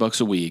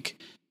 $20 a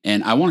week.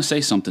 And I want to say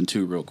something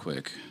too real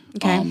quick.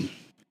 Okay.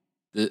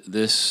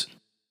 This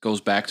goes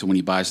back to when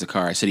he buys the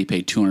car. I said he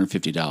paid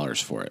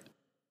 $250 for it.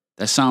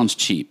 That sounds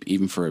cheap,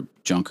 even for a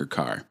junker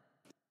car.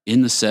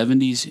 In the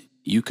 70s,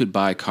 you could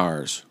buy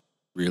cars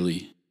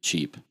really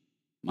cheap.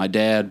 My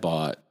dad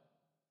bought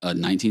a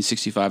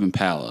 1965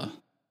 Impala,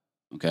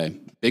 okay,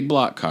 big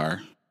block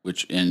car,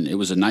 and it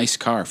was a nice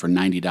car for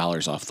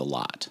 $90 off the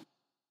lot.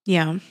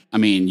 Yeah. I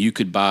mean, you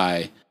could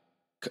buy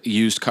the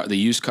used car.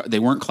 They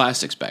weren't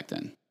classics back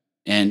then.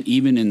 And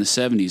even in the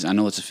 70s, I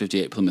know it's a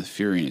 58 Plymouth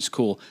Fury and it's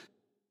cool,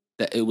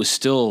 that it was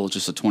still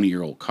just a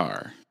 20-year-old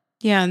car.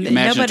 Yeah, and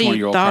Imagine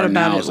nobody thought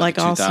about it like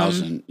awesome.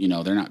 awesome.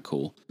 They're not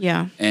cool.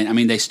 Yeah. And I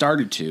mean,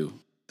 the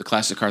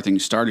classic car thing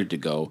started to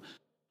go,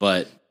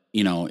 but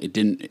it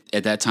didn't,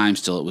 at that time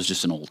still, it was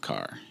just an old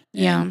car.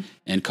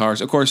 And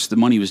cars, of course, the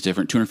money was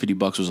different.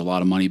 $250 was a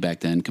lot of money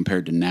back then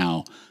compared to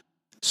now.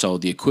 So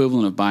the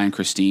equivalent of buying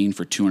Christine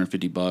for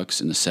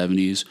 $250 in the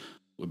 70s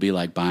would be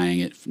like buying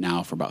it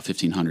now for about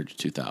 $1,500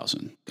 to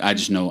 $2,000. I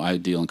just know I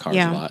deal in cars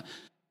a lot.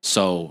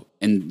 So,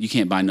 and you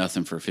can't buy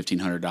nothing for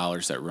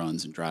 $1,500 that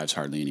runs and drives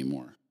hardly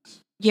anymore.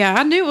 Yeah,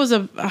 I knew it was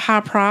a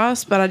high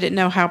price, but I didn't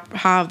know how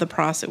high of the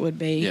price it would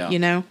be,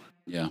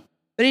 Yeah.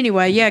 But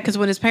anyway, because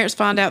when his parents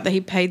find out that he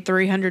paid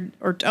 $300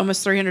 or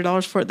almost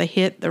 $300 for it, they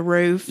hit the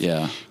roof.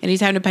 Yeah. And he's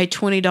having to pay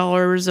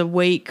 $20 a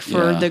week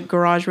for the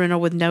garage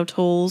rental with no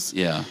tools.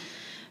 Yeah.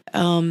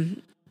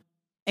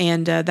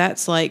 And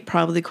that's like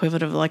probably the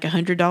equivalent of like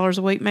 $100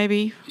 a week,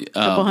 maybe a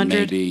couple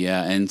hundred. Maybe,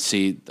 yeah. And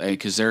see,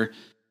 because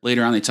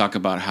later on they talk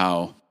about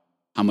how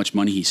much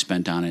money he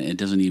spent on it. It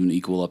doesn't even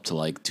equal up to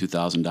like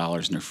 $2,000, and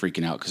they're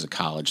freaking out because of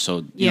college.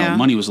 So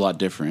money was a lot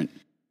different.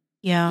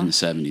 Yeah. In the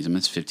 70s. I mean,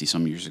 it's 50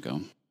 some years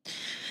ago.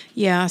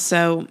 Yeah.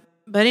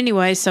 But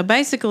anyway, so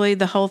basically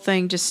the whole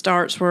thing just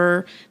starts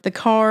where the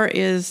car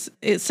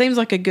it seems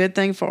like a good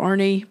thing for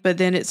Arnie, but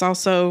then it's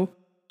also.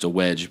 It's a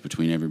wedge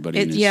between everybody.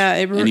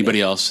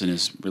 Anybody else in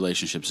his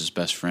relationships, his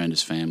best friend,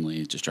 his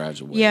family, it just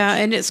drives a wedge. Yeah,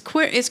 and it's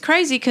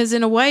crazy because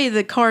in a way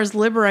the car is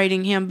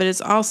liberating him, but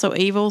it's also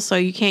evil, so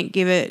you can't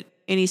give it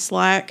any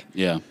slack.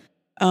 Yeah.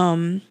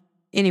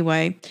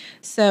 Anyway,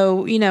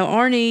 so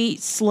Arnie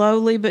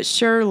slowly but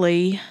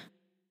surely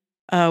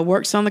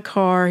works on the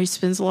car. He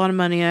spends a lot of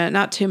money on it,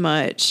 not too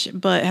much,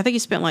 but I think he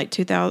spent like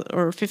 $2,000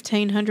 or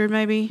 $1,500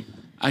 maybe.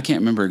 I can't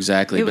remember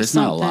exactly, but it's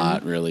not a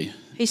lot really.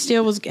 He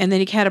still was, and then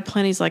he had a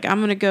plan. He's like, I'm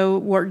going to go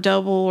work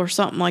double or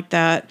something like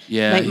that.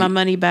 Yeah. Make my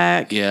money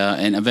back. Yeah.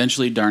 And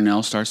eventually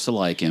Darnell starts to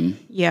like him.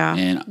 Yeah.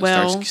 And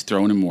starts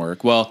throwing him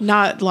work. Well,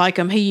 not like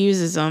him. He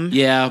uses them.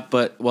 Yeah.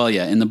 But,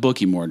 in the book,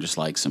 he more just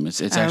likes him.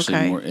 It's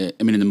actually more, in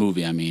the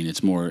movie,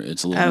 it's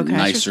a little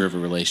nicer of a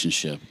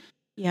relationship.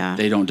 Yeah.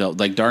 They don't,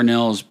 like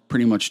Darnell's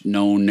pretty much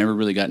known, never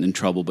really gotten in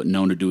trouble, but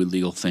known to do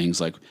illegal things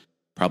like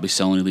probably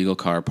selling illegal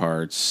car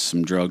parts,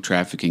 some drug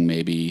trafficking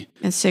maybe.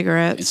 And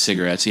cigarettes.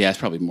 Yeah, it's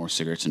probably more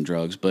cigarettes and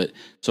drugs. But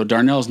so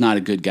Darnell's not a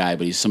good guy,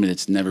 but he's somebody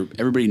that's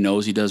everybody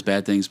knows he does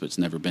bad things, but it's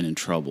never been in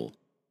trouble.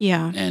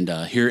 Yeah. And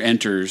here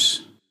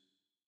enters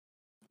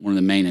one of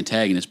the main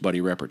antagonists,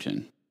 Buddy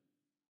Repperton.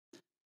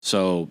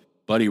 So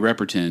Buddy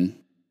Repperton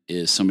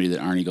is somebody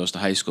that Arnie goes to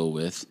high school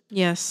with.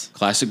 Yes.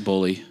 Classic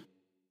bully.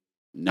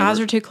 Eyes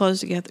are too close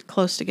together.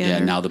 Yeah,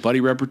 now the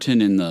Buddy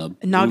Repperton in the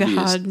movie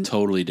is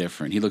totally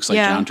different. Tie looks like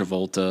John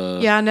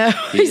Travolta. Yeah, I know.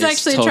 He's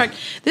actually attractive.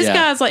 This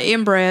guy's like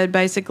inbred,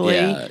 basically.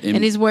 Yeah,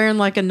 and he's wearing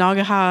like a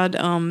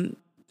Naugahyde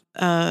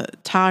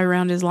tie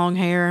around his long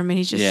hair. I mean,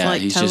 he's just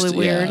totally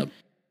weird. Yeah,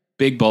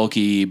 big,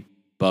 bulky,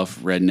 buff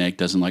redneck,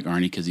 doesn't like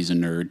Arnie because he's a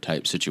nerd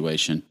type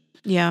situation.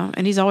 Yeah,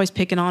 and he's always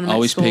picking on him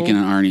Always picking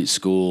on Arnie at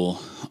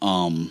school.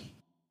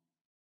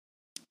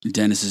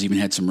 Dennis has even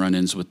had some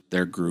run-ins with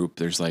their group.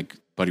 There's like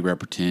Buddy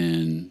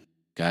Repperton,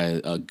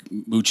 guy,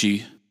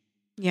 Moochie.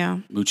 Yeah.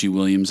 Moochie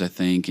Williams, I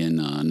think, and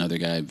another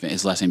guy,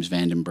 his last name is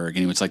Vandenberg.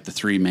 Anyway, it's like the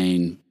three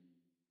main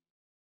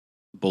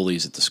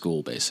bullies at the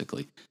school,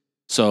 basically.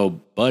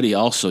 So Buddy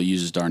also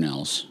uses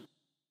Darnell's.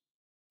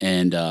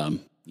 And,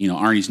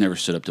 Arnie's never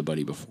stood up to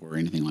Buddy before or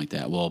anything like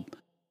that. Well,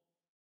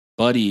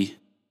 Buddy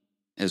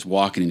is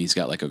walking and he's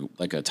got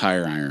like a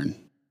tire iron,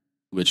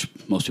 which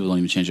most people don't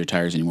even change their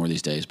tires anymore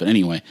these days. But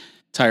anyway,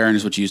 tire iron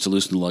is what you use to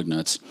loosen the lug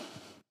nuts.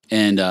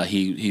 And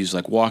he's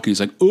like walking. He's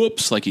like,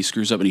 oops, like he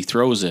screws up and he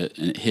throws it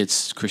and it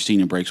hits Christine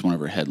and breaks one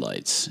of her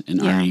headlights. And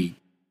Arnie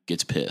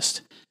gets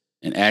pissed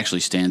and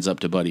actually stands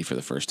up to Buddy for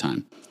the first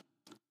time.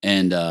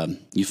 And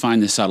you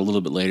find this out a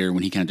little bit later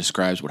when he kind of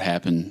describes what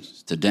happened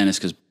to Dennis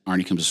because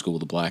Arnie comes to school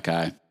with a black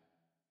eye.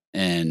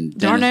 And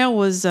Darnell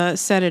was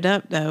set it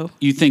up though.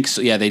 You think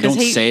so? Yeah, they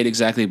don't say it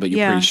exactly, but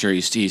you're pretty sure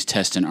he's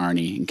testing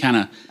Arnie and kind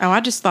of. Oh,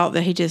 I just thought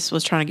that he just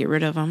was trying to get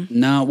rid of him.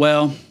 No,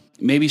 well,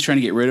 maybe he's trying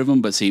to get rid of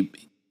him, but see.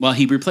 Well,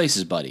 he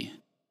replaces Buddy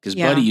because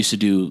Yeah. Buddy used to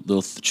do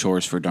little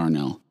chores for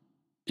Darnell,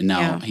 and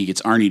now he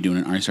gets Arnie doing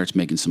it. Arnie starts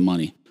making some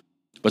money,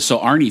 but so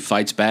Arnie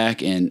fights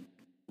back, and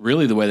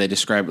really the way they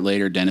describe it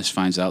later, Dennis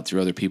finds out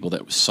through other people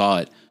that saw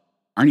it.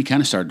 Arnie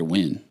kind of started to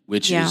win,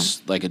 which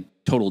is like a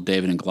total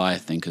David and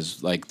Goliath thing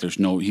because like he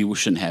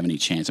shouldn't have any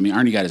chance. I mean,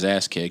 Arnie got his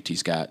ass kicked.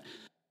 He's got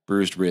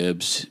bruised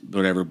ribs,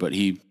 whatever, but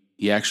he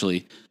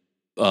actually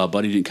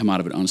Buddy didn't come out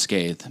of it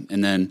unscathed.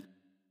 And then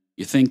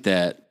you think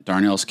that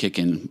Darnell's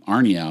kicking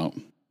Arnie out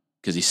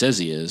because he says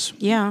he is.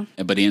 Yeah.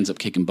 But he ends up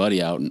kicking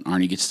Buddy out, and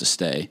Arnie gets to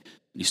stay.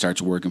 He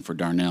starts working for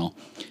Darnell.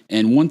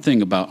 And one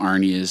thing about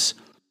Arnie is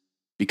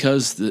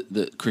because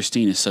the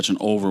Christine is such an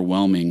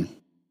overwhelming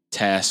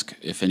task.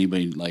 If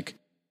anybody like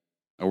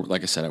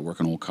I said, I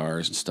work on old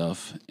cars and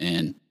stuff,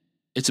 and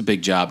it's a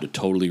big job to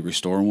totally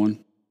restore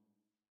one.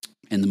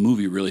 And the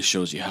movie really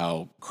shows you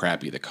how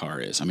crappy the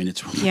car is. I mean,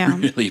 it's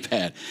really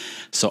bad.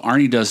 So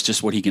Arnie does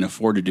just what he can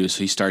afford to do.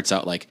 So he starts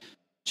out like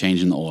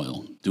changing the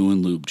oil,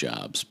 doing lube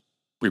jobs,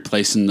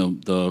 replacing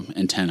the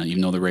antenna,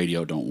 even though the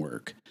radio don't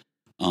work,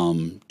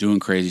 doing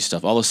crazy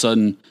stuff. All of a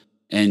sudden,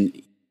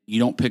 and you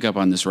don't pick up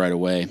on this right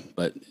away,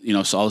 but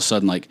so all of a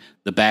sudden, like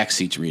the back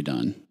seat's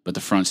redone, but the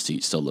front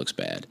seat still looks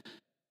bad.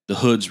 The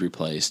hood's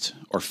replaced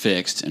or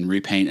fixed and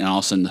repainted, and all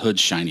of a sudden the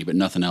hood's shiny, but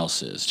nothing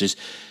else is. Just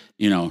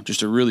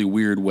a really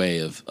weird way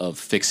of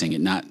fixing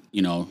it. Not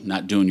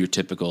doing your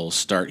typical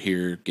start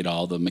here, get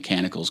all the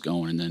mechanicals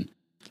going, and then.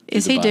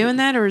 Is he doing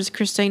that, or is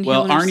Christine?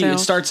 Well, healing Arnie. herself?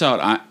 It starts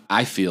out.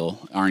 I feel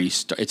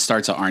Arnie. It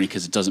starts out Arnie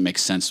because it doesn't make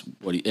sense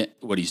the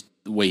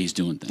way he's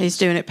doing things. He's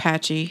doing it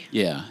patchy.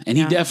 Yeah, and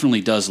he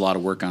definitely does a lot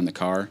of work on the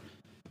car.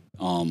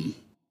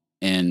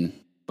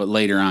 But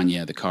later on,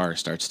 the car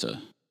starts to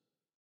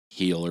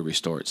heal or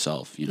restore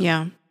itself.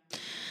 Yeah.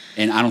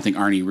 And I don't think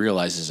Arnie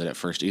realizes it at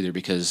first either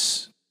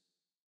because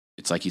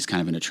it's like he's kind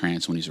of in a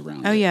trance when he's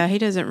around. Oh yeah, he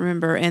doesn't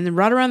remember. And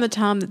right around the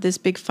time that this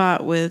big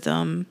fight with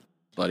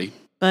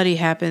Buddy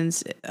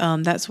happens,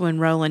 that's when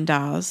Roland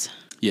dies.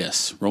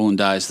 Yes, Roland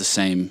dies the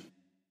same.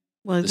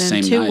 Well,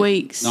 then 2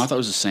 weeks. No, I thought it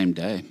was the same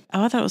day.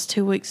 Oh, I thought it was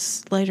 2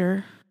 weeks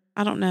later.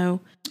 I don't know.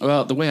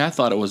 Well, the way I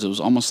thought it was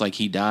almost like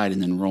he died,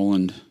 and then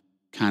Roland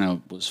kind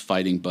of was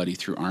fighting Buddy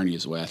through Arnie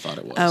is the way I thought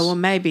it was. Oh, well,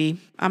 maybe.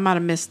 I might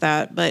have missed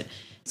that. But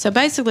so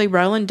basically,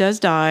 Roland does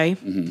die.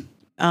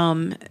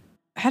 Mm-hmm.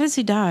 How does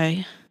he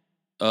die?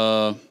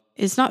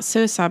 It's not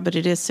suicide, but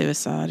it is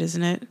suicide,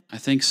 isn't it? I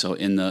think so.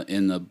 In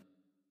the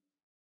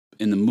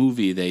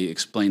movie, they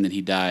explain that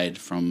he died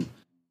from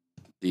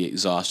the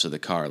exhaust of the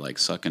car, like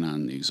sucking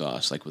on the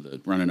exhaust, like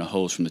running a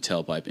hose from the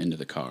tailpipe into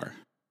the car,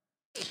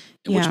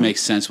 which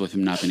makes sense with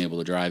him not being able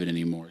to drive it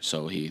anymore.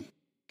 So he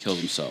killed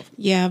himself.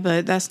 Yeah,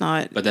 but that's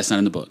not. But that's not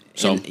in the book.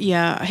 So he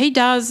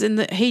dies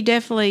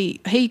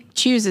he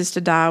chooses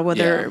to die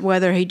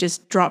whether he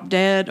just dropped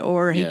dead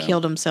or he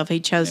killed himself. He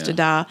chose to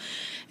die.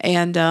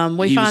 And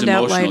we find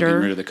out later.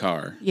 Getting rid of the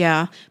car.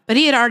 Yeah, but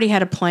he had already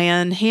had a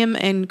plan. Him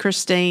and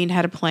Christine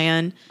had a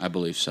plan. I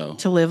believe so.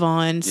 To live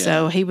on,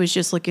 so he was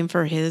just looking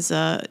for his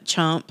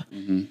chump.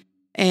 Mm-hmm.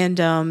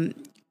 And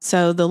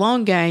so the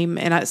long game,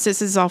 and since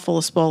this is all full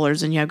of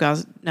spoilers, and you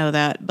guys know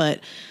that,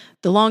 but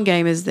the long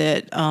game is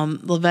that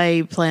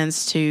LeVay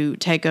plans to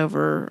take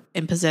over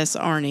and possess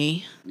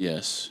Arnie.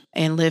 Yes.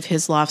 And live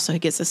his life so he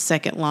gets a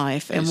second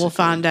life. Basically. And we'll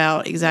find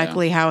out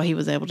exactly how he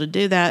was able to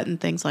do that and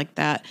things like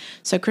that.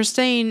 So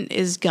Christine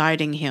is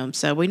guiding him.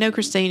 So we know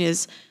Christine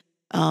is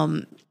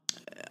on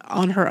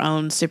her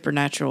own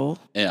supernatural.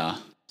 Yeah.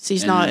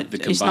 She's and not. The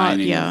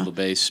combining of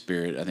LeVay's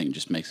spirit, I think,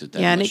 just makes it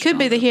that and much it could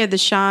stronger. be that he had the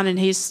shine and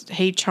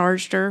he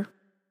charged her.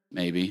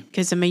 Maybe.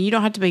 Because, you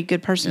don't have to be a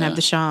good person to have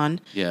the shine.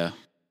 Yeah.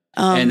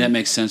 And that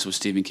makes sense with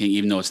Stephen King,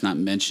 even though it's not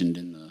mentioned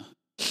in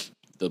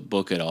the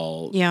book at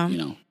all. Yeah.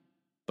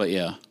 But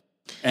yeah.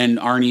 And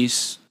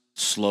Arnie's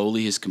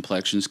slowly, his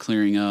complexion's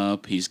clearing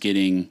up. He's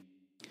getting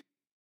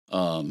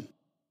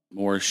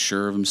more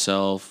sure of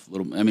himself.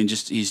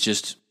 He's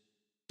just,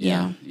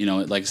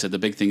 like I said, the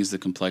big thing is the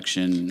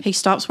complexion. He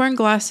stops wearing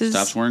glasses.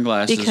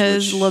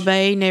 Because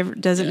LeVay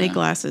doesn't need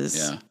glasses.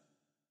 Yeah.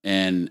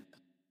 And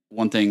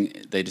one thing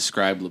they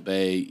describe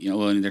LeVay,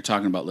 when they're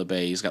talking about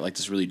LeVay, he's got like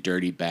this really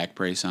dirty back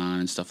brace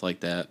on and stuff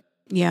like that.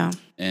 Yeah.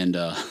 And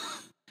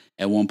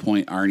at one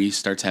point, Arnie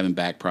starts having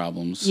back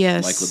problems.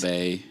 Yes. Like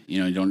LeVay.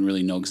 You don't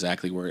really know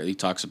exactly where. He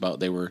talks about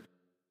they were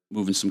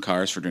moving some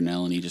cars for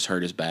Darnell and he just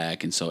hurt his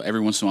back. And so every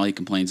once in a while he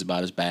complains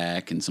about his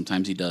back, and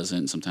sometimes he doesn't,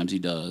 and sometimes he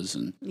does.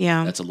 And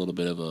that's a little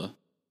bit of a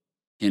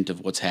hint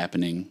of what's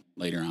happening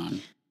later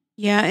on.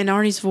 Yeah, and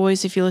Arnie's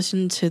voice, if you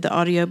listen to the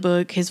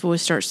audiobook, his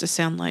voice starts to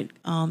sound like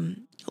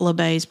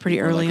LeVay's pretty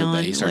early on,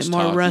 like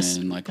more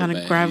rust, like kind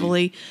of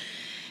gravelly.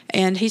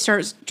 And he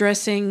starts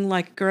dressing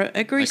like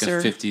a greaser.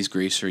 Like a 50s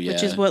greaser, yeah.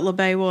 Which is what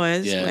LeVay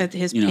was at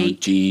his peak.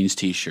 Jeans,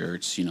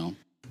 T-shirts,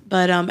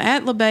 But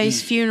at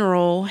LeVay's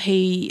funeral,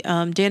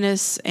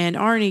 Dennis and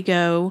Arnie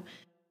go,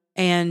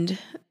 and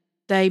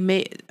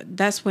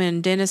that's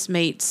when Dennis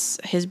meets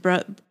his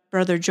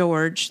brother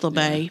George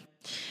LeVay. Yeah.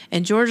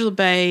 And George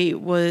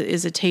LeVay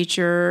is a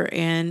teacher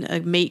and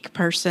a meek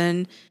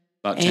person.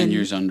 About 10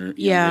 years younger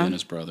than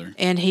his brother.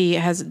 And they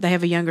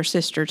have a younger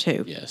sister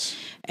too. Yes.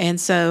 And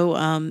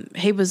so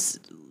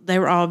they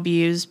were all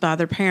abused by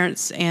their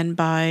parents and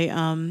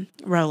by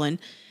Roland.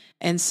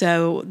 And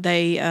so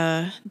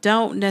they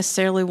don't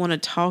necessarily want to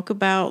talk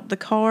about the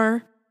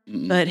car,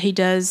 but he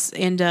does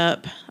end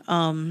up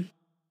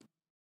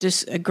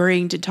just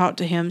agreeing to talk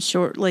to him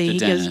shortly. He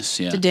goes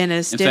to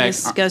Dennis.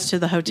 Dennis goes to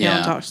the hotel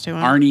and talks to him.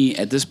 Arnie,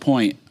 at this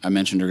point, I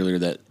mentioned earlier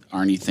that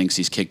Arnie thinks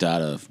he's kicked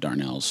out of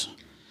Darnell's.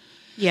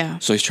 Yeah.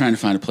 So he's trying to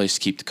find a place to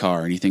keep the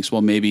car, and he thinks,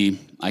 well, maybe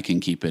I can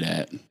keep it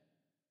at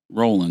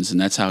Roland's, and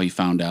that's how he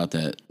found out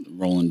that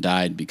Roland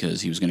died,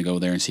 because he was going to go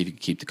there and see if he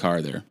could keep the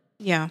car there.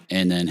 Yeah.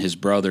 And then his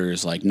brother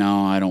is like,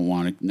 no, I don't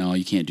want to. No,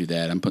 you can't do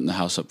that. I'm putting the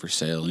house up for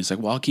sale. And he's like,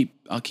 well, I'll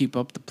keep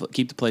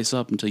the place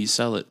up until you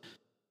sell it.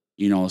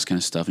 You know, all this kind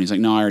of stuff. And he's like,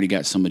 no, I already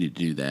got somebody to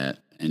do that.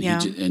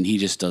 And he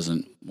just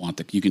doesn't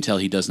want you can tell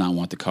he does not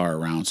want the car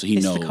around. So he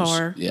knows. The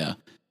car. Yeah.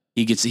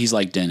 He's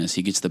like Dennis.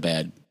 He gets the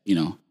bad,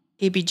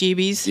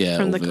 heebie-jeebies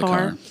from the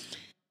car.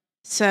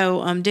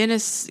 So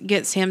Dennis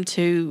gets him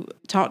to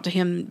talk to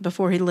him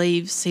before he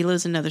leaves. He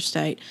lives in another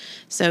state.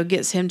 So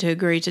gets him to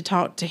agree to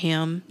talk to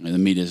him. And they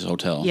meet at his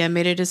hotel. Yeah,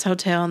 meet at his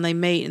hotel, and they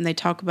meet and they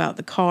talk about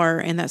the car.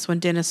 And that's when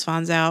Dennis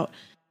finds out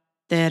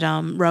that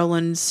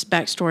Roland's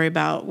backstory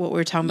about what we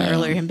were talking about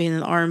earlier, him being in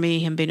the Army,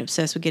 him being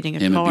obsessed with getting a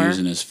car. Him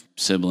abusing his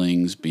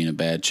siblings, being a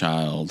bad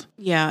child.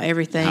 Yeah,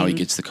 everything. How he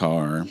gets the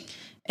car.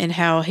 And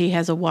how he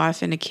has a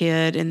wife and a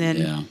kid, and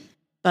then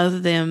both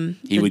of them,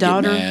 he would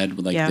get mad.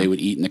 They would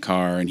eat in the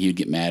car, and he would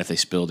get mad if they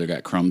spilled or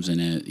got crumbs in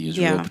it. He was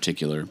real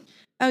particular.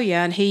 Oh,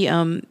 yeah, and he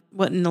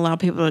wouldn't allow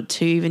people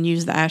to even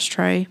use the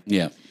ashtray.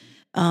 Yeah.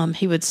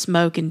 He would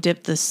smoke and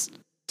tip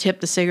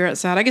the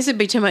cigarettes out. I guess it'd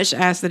be too much to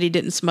ask that he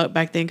didn't smoke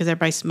back then because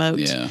everybody smoked.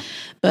 Yeah.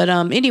 But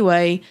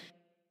anyway,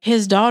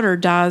 his daughter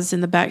dies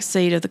in the back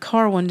seat of the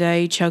car one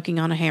day choking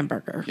on a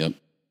hamburger. Yep.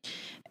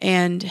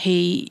 And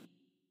he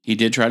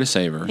did try to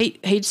save her.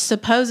 He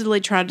supposedly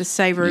tried to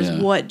save her, is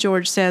what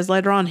George says.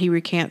 Later on, he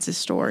recants his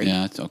story.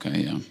 Yeah, it's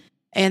okay, yeah.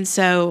 And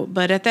so,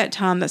 but at that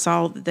time, that's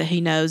all that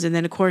he knows. And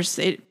then, of course,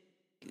 that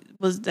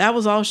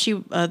was all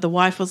the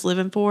wife was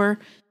living for.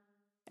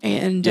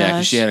 And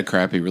because she had a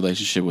crappy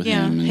relationship with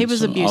him. And he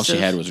was abusive. All she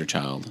had was her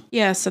child.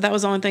 Yeah, so that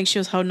was the only thing she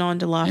was holding on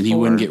to life for. And he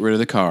wouldn't get rid of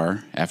the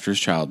car after his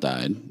child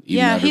died. He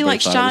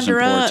shined her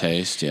up,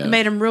 taste,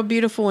 made him real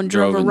beautiful, and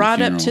drove her right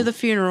up to the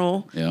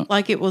funeral,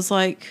 like it was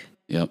like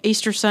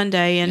Easter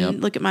Sunday. And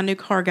look at my new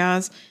car,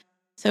 guys.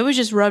 So it was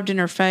just rubbed in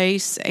her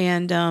face.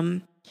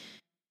 And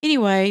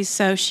anyway,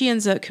 so she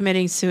ends up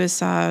committing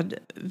suicide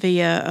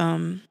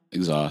via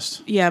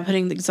exhaust. Yeah,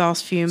 putting the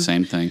exhaust fume.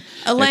 Same thing.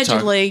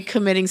 Allegedly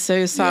committing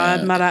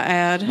suicide, might I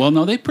add. Well,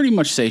 no, they pretty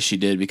much say she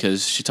did,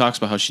 because she talks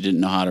about how she didn't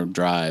know how to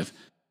drive,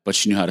 but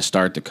she knew how to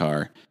start the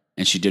car,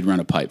 and she did run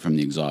a pipe from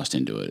the exhaust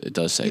into it. It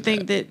does say that. You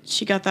think that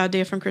she got the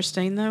idea from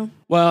Christine, though?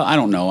 Well, I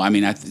don't know. I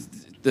mean,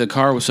 the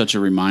car was such a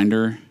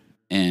reminder,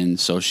 and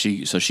so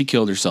she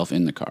killed herself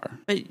in the car.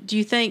 But do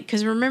you think,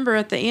 because remember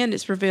at the end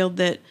it's revealed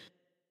that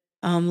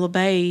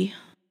LeBay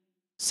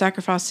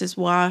sacrificed his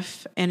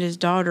wife and his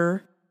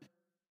daughter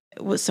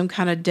with some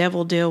kind of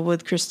devil deal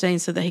with Christine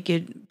so that he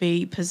could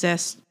be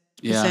possessed.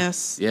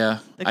 Yeah,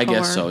 I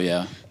guess so.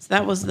 Yeah. So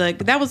that was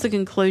the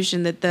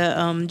conclusion that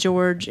the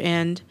George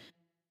and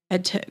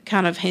had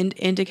kind of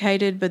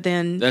indicated, but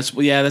then that's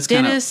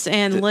Dennis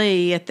and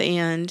Lee at the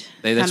end.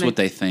 That's what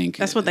they think.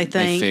 That's what they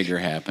think. They figure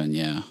happened.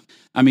 Yeah.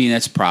 I mean,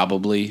 that's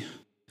probably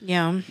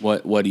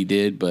what he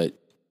did, but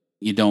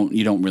you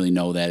don't really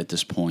know that at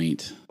this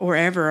point or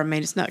ever. I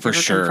mean, it's not for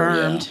sure.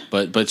 Confirmed.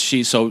 Yeah. But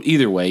so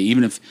either way,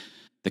 even if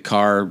the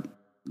car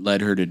led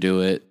her to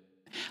do it,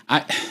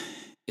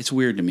 it's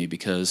weird to me,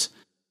 because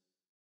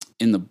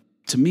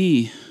to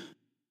me,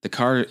 the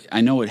car,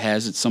 I know it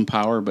has some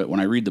power, but when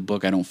I read the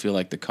book, I don't feel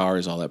like the car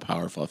is all that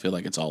powerful. I feel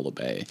like it's all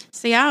LeBay.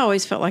 See, I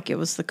always felt like it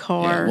was the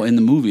car. Yeah, well, in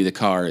the movie, the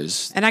car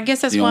is and I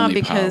guess that's why,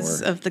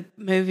 because of the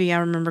movie, I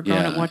remember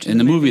growing up watching in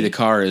the movie, the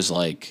car is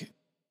like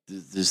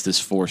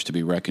this force to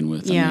be reckoned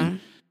with. Yeah.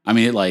 I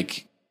mean, it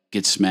like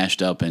gets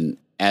smashed up, and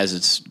as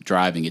it's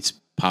driving, it's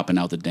popping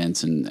out the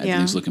dents, and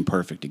everything's looking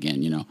perfect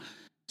again,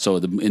 So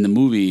in the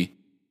movie,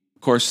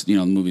 of course,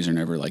 the movies are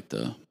never like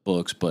the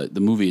books, but the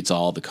movie, it's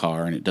all the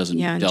car, and it doesn't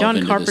delve John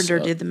into Carpenter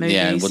this, did the movie.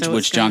 Yeah,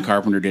 which John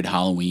Carpenter did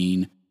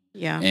Halloween.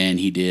 Yeah. And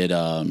he did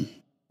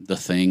The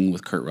Thing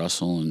with Kurt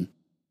Russell, and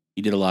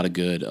he did a lot of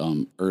good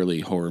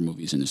early horror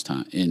movies in his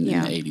time, in the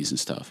 80s and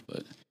stuff.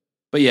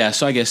 But yeah,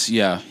 so I guess,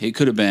 it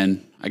could have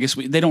been. I guess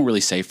they don't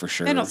really say for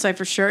sure. They don't say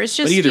for sure. It's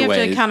just, but either you have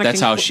way, to kind of that's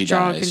how she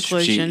draw dies. A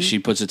conclusion. She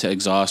puts it to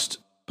exhaust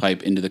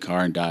pipe into the car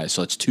and dies.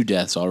 So it's 2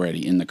 deaths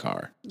already in the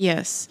car.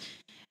 Yes.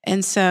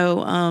 And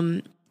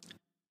so,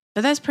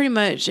 but that's pretty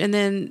much, and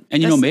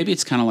maybe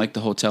it's kind of like the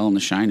hotel in The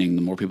Shining.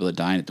 The more people that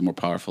die in it, the more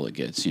powerful it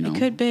gets, It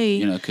could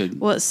be. It could.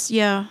 Well,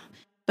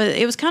 but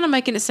it was kind of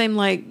making it seem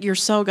like your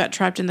soul got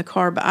trapped in the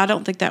car, but I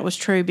don't think that was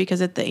true,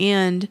 because at the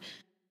end,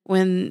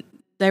 when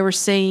they were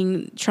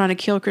trying to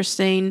kill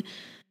Christine,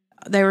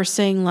 they were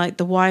seeing like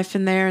the wife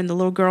in there and the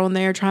little girl in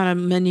there trying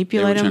to They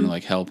manipulate were trying him. to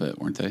like help it,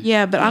 weren't they?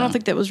 Yeah, but I don't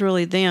think that was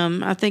really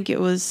them. I think it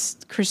was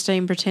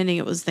Christine pretending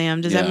it was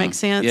them. Does that make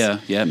sense? Yeah,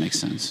 it makes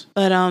sense.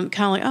 But kind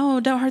of like, oh,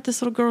 don't hurt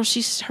this little girl.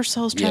 Her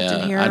soul's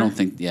trapped in here. I don't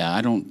think. Yeah,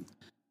 I don't.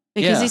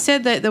 Because he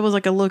said that there was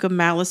like a look of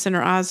malice in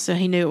her eyes, so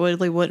he knew it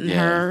really wasn't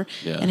her.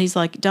 Yeah. And he's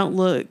like, don't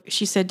look.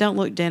 She said, don't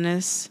look,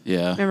 Dennis.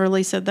 Yeah. Remember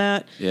Lee said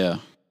that? Yeah.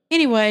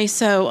 Anyway,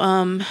 so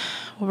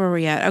where were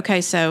we at?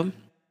 Okay, so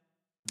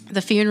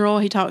the funeral,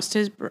 he talks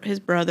to his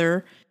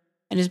brother,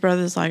 and his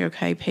brother's like,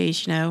 okay,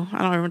 peace, I don't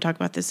ever want to talk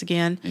about this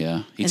again.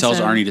 Yeah. He tells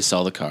Arnie to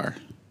sell the car.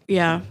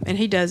 Yeah, and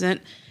he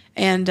doesn't.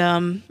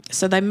 And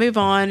so they move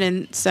on,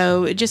 and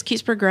so it just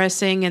keeps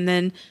progressing, and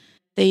then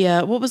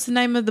the what was the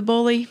name of the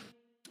bully?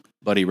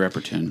 Buddy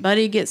Repperton.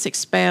 Buddy gets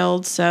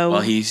expelled. So well,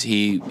 he's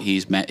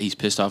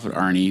pissed off at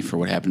Arnie for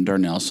what happened to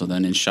Darnell. So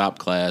then in shop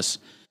class,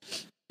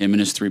 him and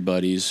his 3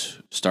 buddies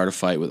start a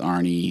fight with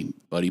Arnie.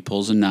 Buddy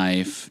pulls a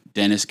knife.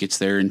 Dennis gets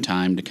there in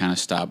time to kind of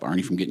stop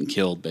Arnie from getting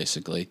killed,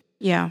 basically.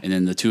 Yeah. And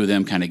then the 2 of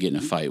them kind of get in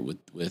a fight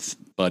with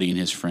Buddy and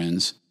his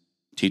friends.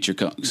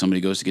 Somebody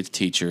goes to get the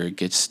teacher,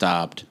 gets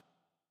stopped.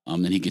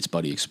 Then he gets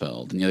Buddy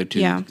expelled, and the other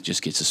 2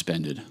 just get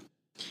suspended.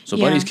 So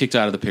Buddy's kicked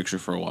out of the picture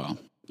for a while.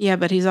 Yeah,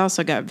 but he's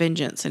also got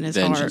vengeance in his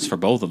heart. Vengeance for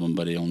both of them,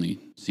 but he only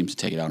seems to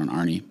take it out on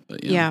Arnie.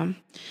 But yeah.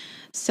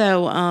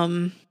 So,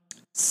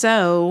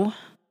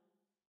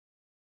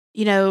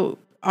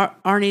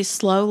 Arnie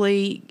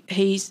slowly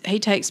he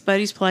takes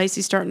Buddy's place.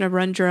 He's starting to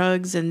run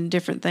drugs and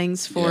different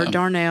things for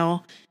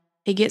Darnell.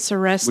 He gets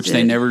arrested, which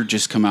they never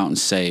just come out and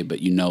say, but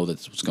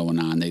that's what's going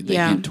on. They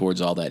hint towards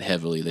all that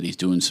heavily that he's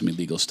doing some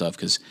illegal stuff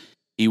because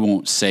he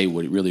won't say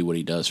what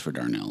he does for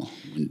Darnell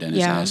when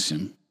Dennis asks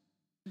him.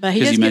 But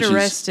he does get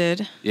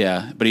arrested.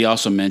 Yeah, but he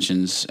also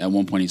mentions at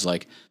one point he's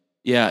like,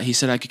 he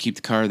said I could keep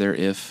the car there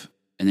if,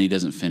 and then he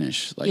doesn't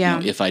finish. Like,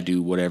 if I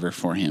do whatever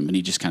for him. And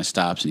he just kind of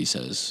stops and he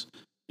says,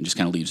 and just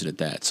kind of leaves it at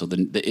that. So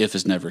the if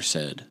is never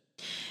said.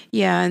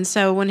 Yeah, and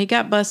so when he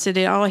got busted,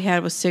 all he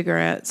had was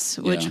cigarettes,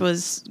 which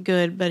was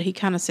good. But he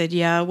kind of said,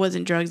 it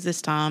wasn't drugs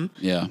this time.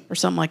 Yeah. Or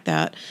something like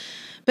that.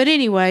 But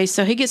anyway,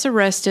 so he gets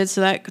arrested.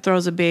 So that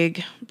throws a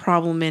big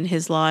problem in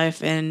his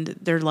life. And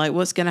they're like,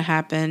 what's going to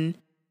happen?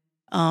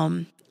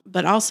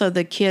 But also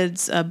the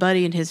kids,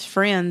 Buddy and his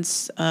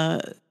friends,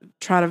 try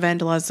to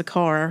vandalize the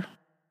car,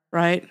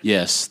 right?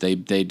 Yes, they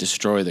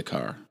destroy the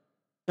car.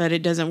 But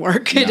it doesn't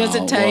work. It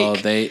doesn't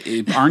take.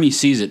 Well, Arnie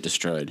sees it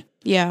destroyed.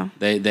 Yeah.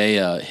 They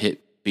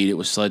beat it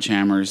with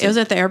sledgehammers. It was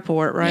at the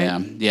airport, right? Yeah.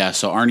 Yeah.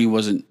 So Arnie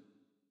wasn't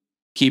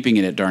keeping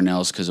it at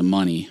Darnell's because of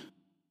money.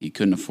 He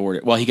couldn't afford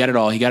it. Well, he got it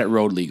all. He got it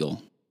road legal.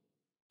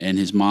 And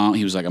his mom,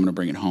 he was like, I'm going to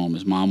bring it home.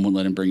 His mom wouldn't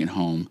let him bring it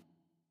home.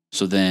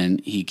 So then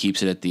he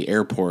keeps it at the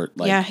airport.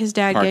 His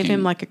dad gave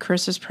him like a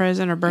Christmas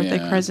present or birthday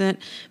present,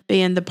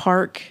 being the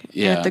park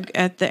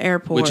at the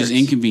airport. Which is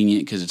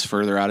inconvenient because it's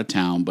further out of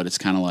town, but it's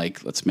kind of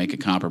like, let's make a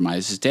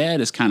compromise. His dad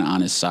is kind of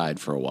on his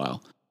side for a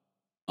while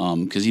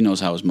because he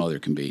knows how his mother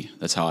can be.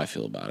 That's how I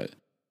feel about it.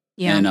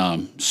 Yeah.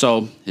 And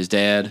so his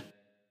dad,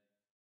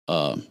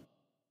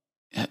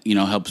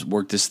 helps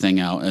work this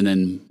thing out. And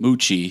then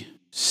Moochie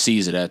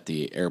sees it at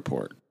the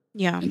airport.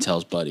 Yeah. And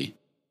tells Buddy.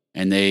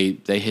 And they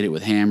hit it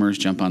with hammers,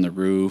 jump on the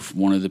roof.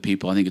 One of the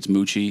people, I think it's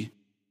Moochie,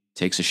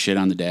 takes a shit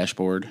on the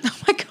dashboard. Oh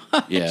my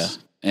gosh. Yeah.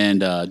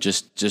 And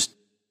just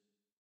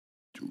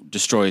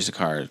destroys the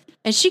car.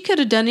 And she could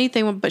have done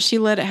anything, but she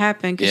let it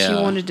happen because she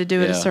wanted to do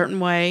it a certain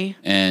way.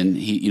 And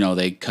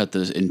they cut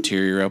the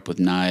interior up with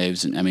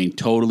knives and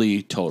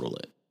totally total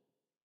it.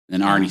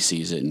 And Arnie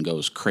sees it and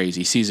goes crazy.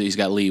 He sees it. He's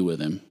got Lee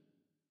with him.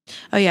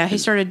 Oh yeah, he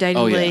started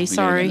dating Lee.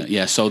 Sorry.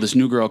 Yeah. So this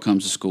new girl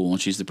comes to school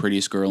and she's the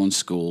prettiest girl in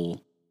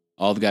school.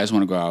 All the guys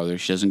want to go out with her.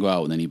 She doesn't go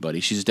out with anybody.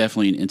 She's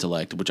definitely an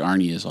intellect, which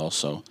Arnie is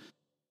also.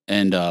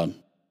 And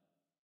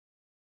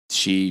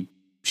she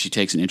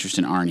takes an interest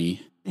in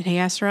Arnie. And he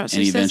asked her out.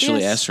 And he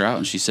eventually asks her out,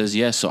 and she says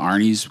yes. So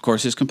Arnie's, of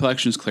course, his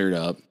complexion's cleared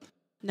up.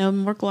 No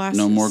more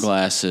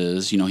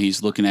glasses.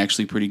 He's looking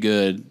actually pretty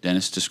good.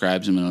 Dennis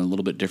describes him in a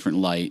little bit different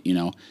light,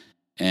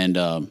 And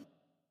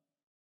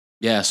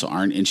so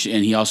Arnie,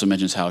 and he also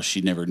mentions how she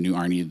never knew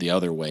Arnie the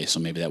other way, so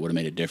maybe that would have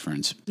made a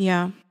difference.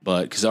 Yeah.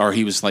 But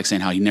he was like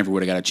saying how he never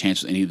would have got a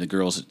chance with any of the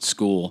girls at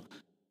school,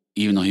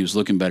 even though he was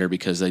looking better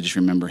because they just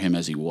remember him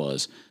as he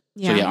was.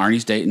 Yeah. So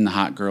Arnie's dating the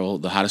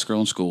hottest girl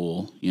in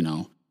school,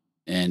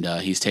 and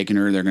he's taking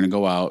her. They're going to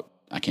go out.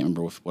 I can't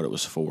remember what it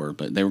was for,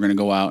 but they were going to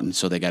go out, and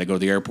so they got to go to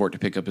the airport to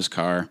pick up his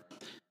car.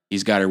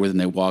 He's got her with him.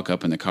 They walk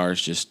up, and the car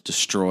is just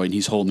destroyed. And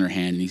he's holding her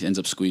hand, and he ends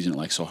up squeezing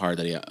it so hard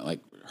that he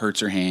hurts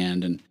her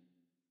hand,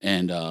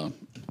 and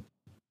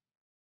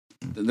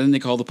then they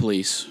call the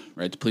police,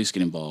 right? The police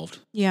get involved.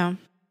 Yeah.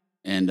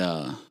 And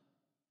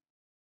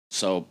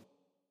so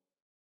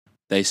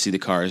they see the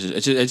car.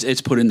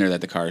 It's put in there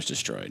that the car is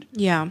destroyed.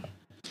 Yeah.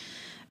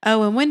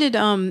 Oh, and when did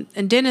and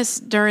Dennis,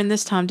 during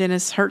this time,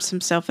 Dennis hurts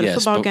himself at a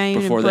football game.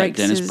 Before that,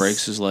 Dennis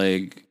breaks his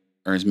leg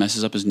or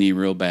messes up his knee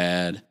real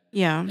bad.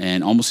 Yeah.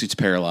 And almost gets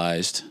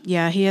paralyzed.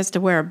 Yeah, he has to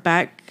wear a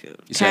back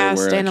He's had to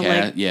cast wear and a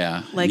leg.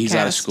 Yeah. leg And he's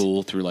out of cast.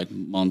 school through like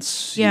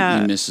months.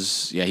 Yeah. He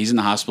misses. Yeah, he's in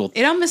the hospital.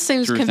 It almost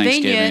seems through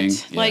convenient.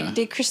 Thanksgiving. Like, Yeah.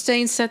 did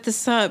Christine set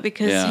this up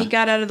because Yeah. he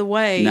got out of the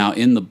way? Now,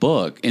 in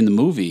the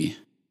movie,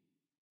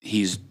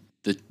 he's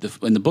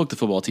in the book, the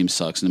football team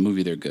sucks. In the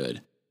movie, they're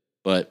good.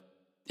 But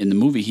in the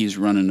movie, he's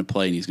running a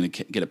play and he's going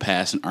to get a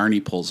pass, and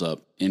Arnie pulls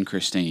up in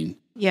Christine.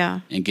 Yeah.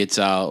 And gets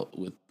out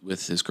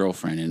with his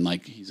girlfriend, and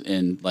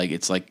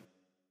it's like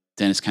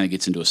Dennis kind of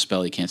gets into a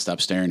spell. He can't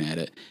stop staring at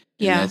it.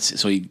 And Yeah.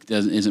 so he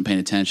isn't paying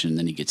attention, and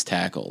then he gets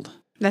tackled.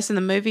 That's in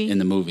the movie? In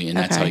the movie, and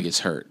that's how he gets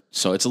hurt.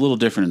 So it's a little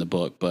different in the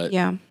book, but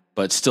yeah.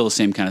 But still the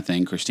same kind of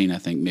thing. Christine, I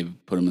think, maybe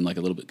put him in like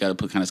a little bit, got to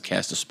put kind of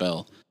cast a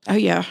spell. Oh,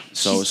 yeah.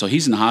 So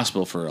he's in the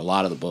hospital for a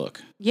lot of the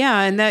book.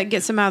 Yeah, and that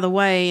gets him out of the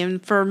way.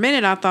 And for a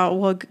minute, I thought,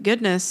 well,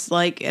 goodness,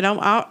 like,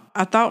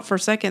 I thought for a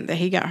second that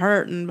he got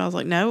hurt, and I was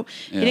like, no,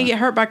 he didn't get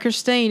hurt by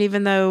Christine,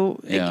 even though,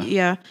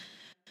 yeah.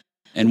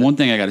 And one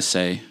thing I got to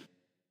say,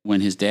 when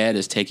his dad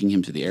is taking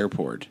him to the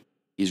airport,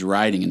 he's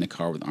riding in the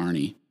car with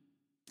Arnie,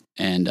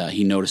 and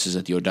he notices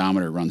that the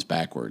odometer runs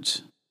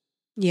backwards.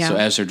 Yeah. So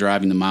as they're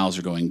driving, the miles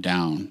are going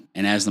down.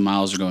 And as the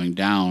miles are going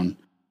down,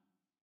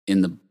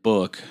 in the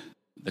book,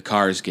 the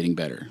car is getting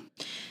better.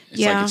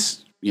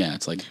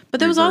 It's like But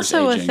there was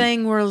also aging. a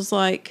thing where it was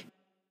like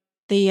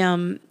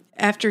the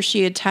after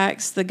she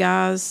attacks the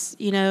guys,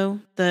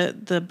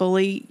 the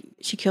bully,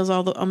 she kills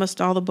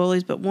almost all the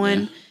bullies, but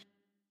one,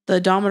 the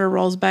odometer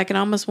rolls back, and I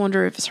almost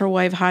wonder if it's her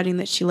way of hiding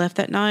that she left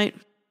that night.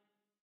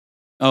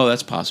 Oh,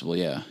 that's possible.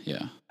 Yeah.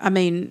 I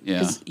mean,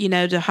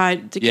 to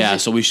hide.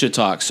 So we should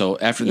talk. So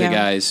after the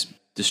guys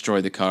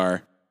destroy the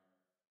car,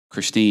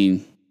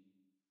 Christine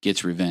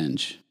gets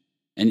revenge.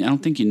 And I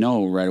don't think you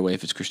know right away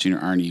if it's Christine or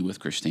Arnie with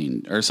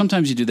Christine. Or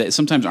sometimes you do that.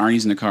 Sometimes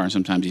Arnie's in the car and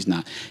sometimes he's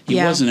not. He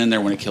wasn't in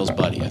there when it kills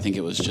Buddy. I think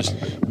it was just...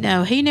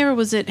 No, he never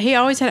was in... He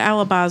always had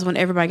alibis when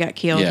everybody got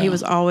killed. Yeah. He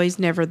was always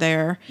never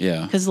there.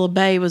 Yeah. Because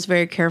LeBay was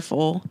very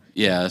careful.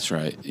 Yeah, that's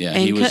right. Yeah,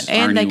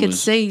 and they could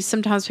see...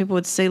 Sometimes people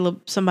would see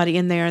somebody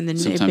in there and then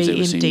it'd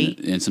be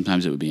empty. And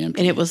sometimes it would be empty.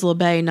 And it was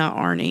LeBay, not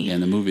Arnie. Yeah,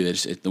 in the movie,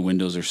 the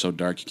windows are so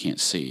dark you can't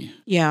see.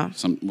 Yeah.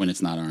 When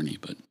it's not Arnie,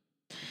 but...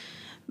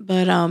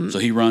 So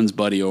he runs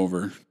Buddy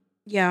over...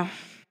 Yeah.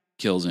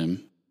 Kills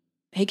him.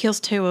 He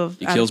kills two of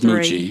He kills three.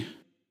 Moochie.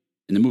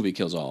 In the movie, he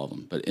kills all of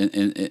them. But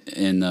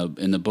in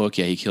the book,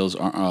 he kills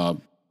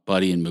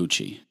Buddy and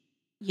Moochie.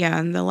 Yeah,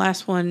 and the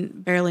last one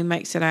barely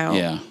makes it out.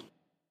 Yeah.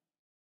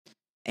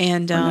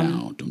 And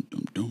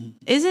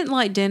isn't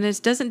like Dennis?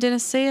 Doesn't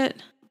Dennis see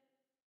it?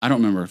 I don't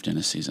remember if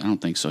Dennis sees it. I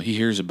don't think so. He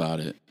hears about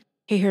it.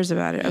 He hears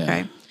about it. Yeah.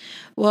 Okay.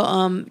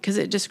 Well, because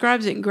it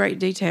describes it in great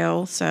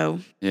detail, so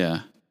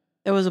yeah.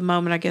 There was a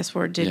moment, I guess,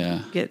 where it did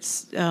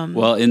get...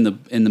 well, in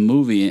the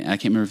movie, I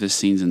can't remember if this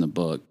scene's in the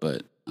book,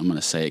 but I'm going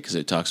to say it because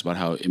it talks about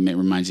how... It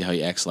reminds you how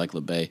he acts like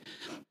LeBay.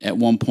 At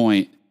one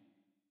point,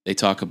 they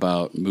talk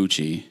about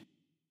Moochie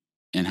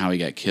and how he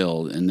got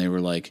killed, and they were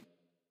like...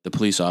 The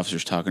police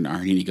officer's talking to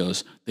Arnie, and he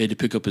goes, they had to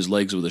pick up his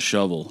legs with a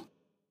shovel.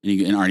 And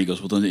Arnie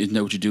goes, well, then isn't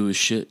that what you do with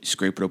shit? You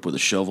scrape it up with a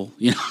shovel?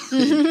 You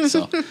know?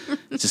 So,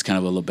 it's just kind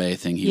of a LeBay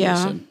thing he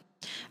was saying.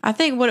 I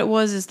think what it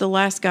was is the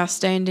last guy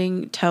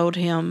standing told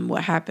him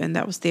what happened.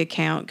 That was the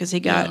account because he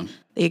got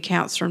the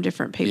accounts from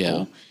different people.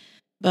 Yeah.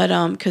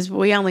 But because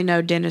we only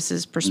know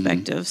Dennis's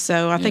perspective,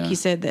 so I think he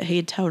said that he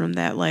had told him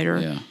that later.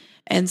 Yeah.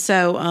 And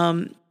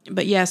so,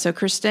 so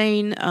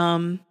Christine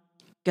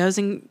goes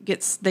and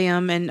gets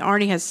them, and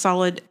Arnie has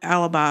solid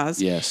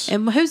alibis. Yes.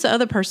 And who's the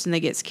other person that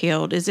gets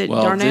killed? Is it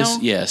Darnell?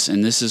 Yes,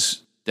 and this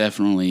is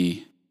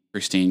definitely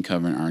Christine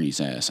covering Arnie's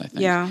ass, I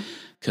think. Yeah.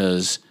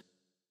 Because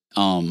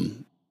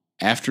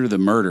after the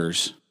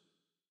murders,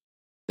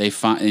 they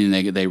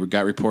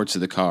got reports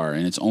of the car,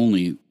 and that's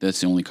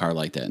the only car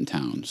like that in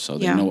town, so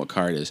they know what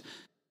car it is.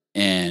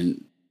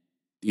 And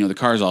the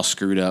car's all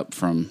screwed up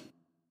from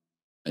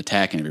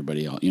attacking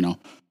everybody.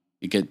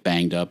 It get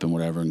banged up and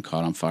whatever, and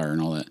caught on fire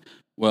and all that.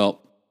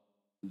 Well,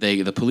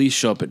 the police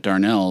show up at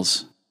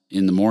Darnell's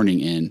in the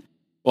morning, and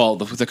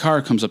the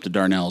car comes up to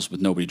Darnell's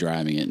with nobody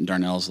driving it, and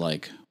Darnell's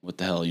like, "What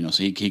the hell?"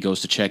 So he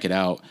goes to check it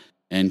out.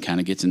 And kind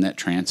of gets in that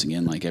trance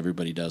again, like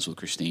everybody does with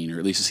Christine, or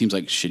at least it seems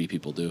like shitty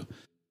people do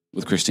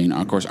with Christine.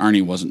 Of course,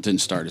 Arnie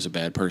didn't start as a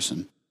bad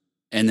person.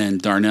 And then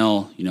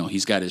Darnell,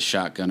 he's got his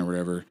shotgun or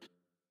whatever,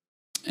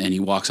 and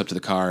he walks up to the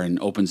car and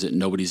opens it, and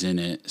nobody's in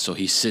it, so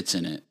he sits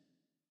in it,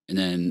 and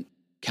then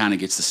kind of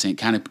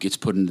gets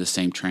put into the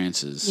same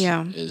trance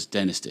as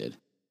Dennis did.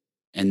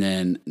 And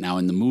then now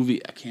in the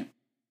movie,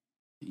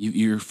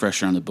 you're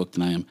fresher on the book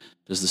than I am.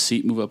 Does the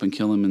seat move up and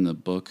kill him in the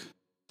book?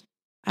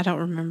 I don't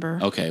remember.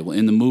 Okay, well,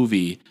 in the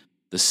movie,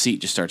 the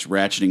seat just starts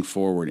ratcheting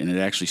forward, and it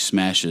actually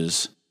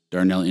smashes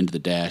Darnell into the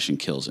dash and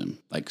kills him,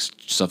 like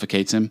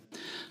suffocates him.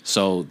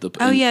 So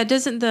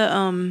doesn't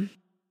the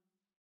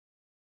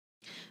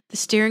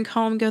steering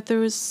column go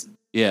through his?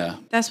 Yeah,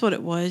 that's what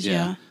it was.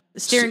 Yeah, the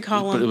steering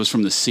column. But it was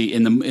from the seat,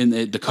 and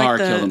the car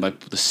killed him,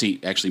 but the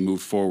seat actually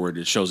moved forward.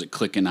 It shows it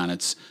clicking on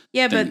its.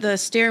 Yeah, thing. But the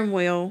steering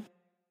wheel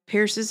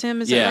pierces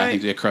him. Is that right? I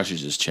think it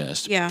crushes his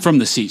chest. Yeah, from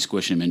the seat,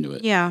 squishing him into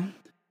it. Yeah,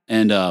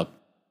 and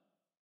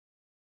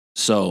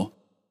So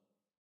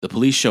the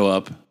police show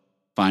up,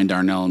 find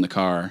Darnell in the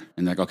car,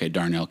 and they're like, okay,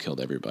 Darnell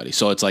killed everybody.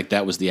 So it's like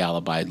that was the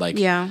alibi. Like,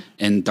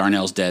 and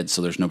Darnell's dead,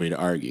 so there's nobody to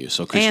argue.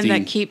 So Christine,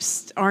 and that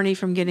keeps Arnie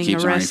from getting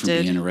arrested. arrested. Arnie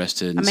from being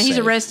arrested. I mean, he's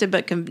arrested,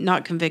 but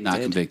not convicted.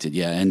 Not convicted,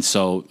 yeah. And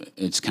so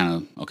it's kind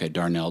of, okay,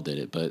 Darnell did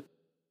it, but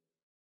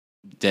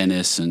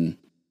Dennis and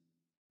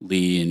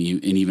Lee and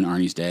even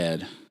Arnie's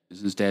dad,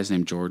 isn't his dad's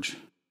name George,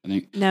 I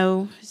think?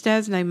 No, his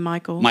dad's name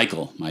Michael.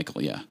 Michael,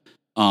 yeah.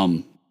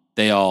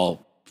 They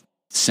all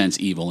sense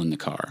evil in the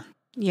car.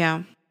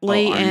 Yeah.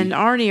 Lee and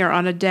Arnie are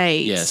on a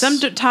date. Yes.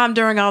 Sometime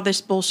during all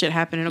this bullshit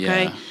happening,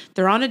 okay? Yeah.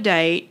 They're on a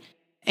date,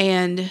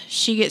 and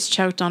she gets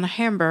choked on a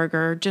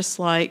hamburger, just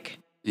like...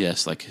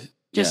 Yes, like...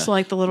 Just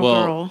like the little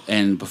girl.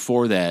 And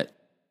before that,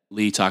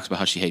 Lee talks about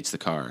how she hates the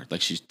car.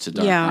 Like, she's to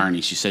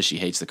Arnie, she says she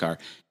hates the car,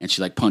 and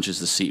she, like, punches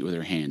the seat with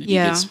her hand, and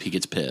he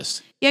gets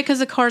pissed. Yeah, because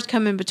the car's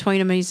come in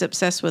between him, and he's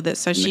obsessed with it,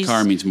 so she's the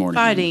car means more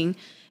fighting. To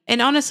him.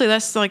 And honestly,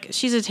 that's like,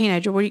 she's a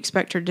teenager. What do you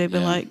expect her to do?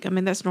 But like, I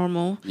mean, that's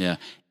normal. Yeah.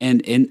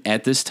 And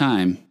at this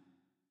time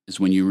is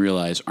when you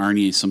realize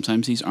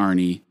sometimes he's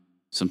Arnie,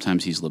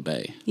 sometimes he's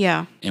LeBay.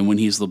 Yeah. And when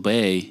he's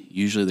LeBay,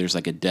 usually there's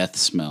like a death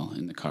smell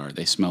in the car.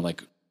 They smell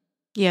like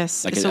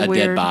like a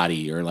dead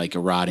body or like a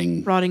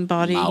rotting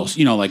body. Mouse.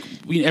 You know, like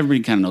everybody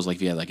kind of knows, like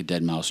if you had like a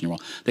dead mouse in your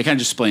wall, they kind of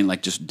just explain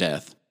like just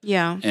death.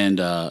 Yeah.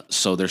 And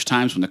so there's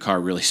times when the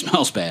car really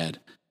smells bad,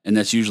 and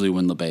that's usually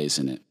when LeBay's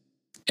in it.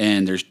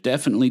 And there's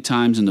definitely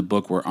times in the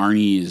book where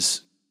Arnie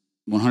is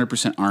 100%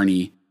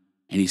 Arnie,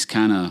 and he's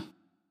kind of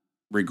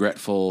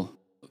regretful,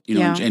 you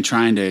know, and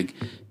trying to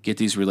get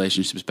these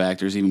relationships back.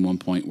 There's even one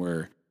point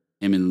where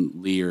him and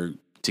Lee are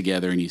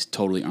together, and he's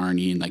totally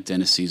Arnie, and like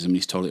Dennis sees him, and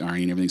he's totally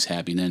Arnie, and everything's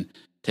happy. And then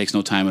takes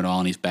no time at all,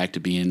 and he's back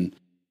to being.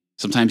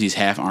 Sometimes he's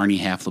half Arnie,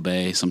 half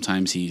LeBay.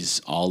 Sometimes he's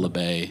all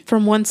LeBay.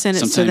 From one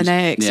sentence to the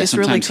next, it's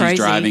really crazy. Sometimes he's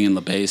driving, and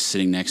LeBay's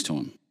sitting next to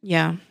him.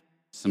 Yeah.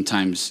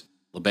 Sometimes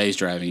LeBay's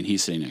driving and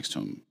he's sitting next to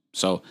him.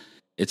 So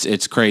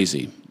it's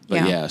crazy.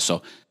 But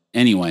so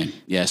anyway,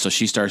 so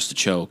she starts to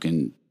choke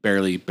and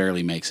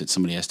barely makes it.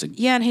 Somebody has to.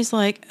 Yeah, and he's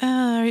like,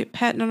 are you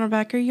patting on her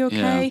back? Are you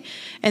okay? Yeah.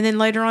 And then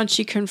later on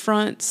she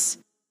confronts,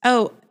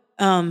 they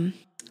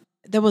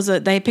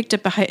picked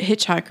up a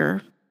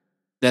hitchhiker.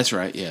 That's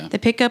right, yeah. They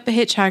pick up a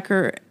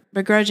hitchhiker.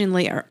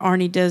 Begrudgingly,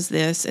 Arnie does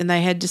this, and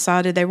they had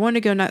decided they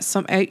wanted to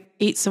go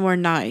eat somewhere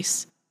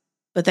nice.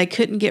 But they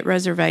couldn't get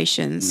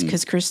reservations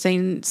because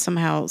Christine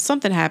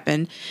something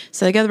happened.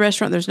 So they go to the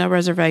restaurant. There's no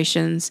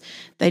reservations.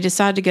 They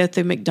decide to go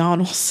through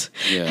McDonald's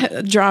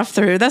drive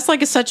through. That's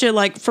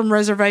like from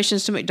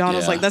reservations to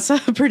McDonald's. Like that's a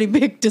pretty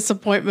big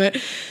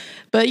disappointment.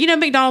 But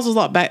McDonald's was a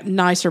lot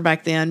nicer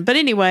back then. But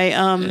anyway,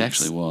 it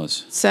actually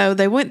was. So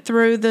they went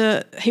through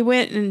he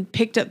went and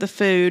picked up the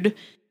food.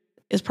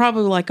 It's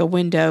probably like a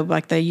window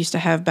like they used to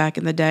have back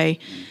in the day.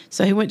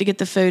 So he went to get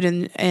the food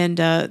and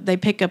they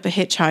pick up a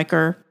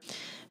hitchhiker.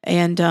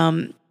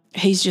 And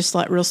he's just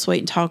like real sweet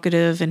and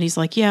talkative. And he's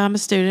like, yeah, I'm a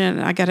student.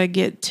 And I got to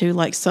get to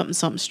like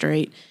something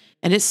street.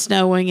 And it's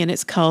snowing and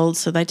it's cold.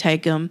 So they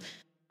take him.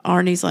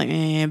 Arnie's like,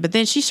 But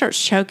then she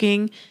starts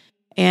choking.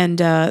 And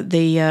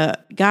the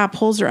guy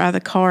pulls her out of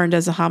the car and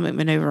does a Heimlich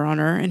maneuver on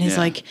her. And he's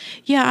like,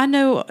 yeah, I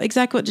know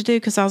exactly what to do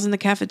because I was in the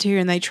cafeteria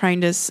and they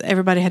trained us.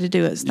 Everybody had to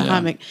do it. It's the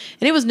Heimlich.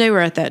 And it was newer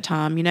at that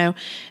time,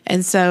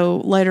 And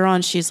so later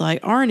on, she's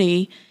like,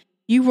 Arnie,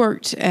 you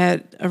worked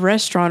at a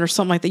restaurant or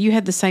something like that. You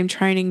had the same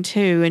training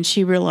too. And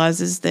she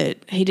realizes that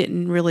he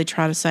didn't really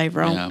try to save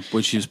her. Yeah,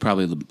 which he was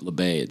probably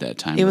LeBay at that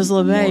time. It was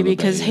LeBay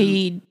because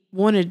he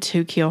wanted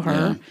to kill her.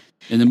 Yeah.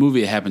 In the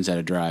movie, it happens at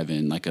a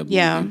drive-in, like a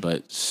movie,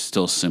 but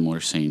still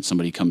similar scene.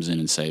 Somebody comes in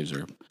and saves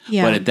her.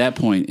 Yeah. But at that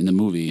point in the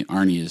movie,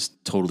 Arnie is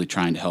totally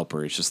trying to help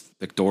her. It's just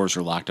the doors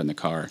are locked on the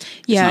car.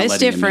 It's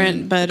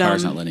different, but the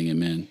car's not letting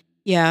him in.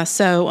 Yeah.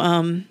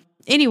 So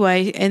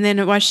anyway, and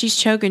then while she's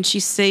choking, she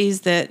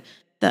sees that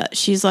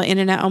she's like in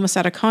and out, almost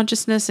out of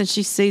consciousness, and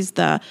she sees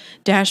the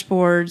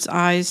dashboard's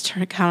eyes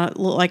turn kind of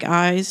look like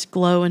eyes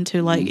glow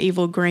into like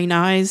evil green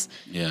eyes.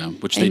 Yeah,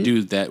 which they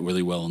do that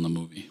really well in the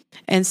movie.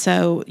 And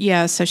so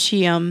so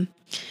she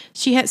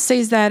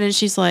sees that and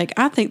she's like,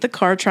 I think the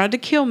car tried to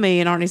kill me.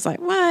 And Arnie's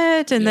like,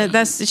 what?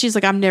 And she's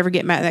like, I'm never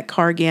getting mad at that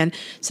car again.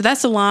 So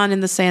that's a line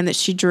in the sand that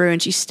she drew,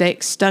 and she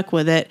stuck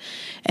with it.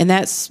 And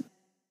that's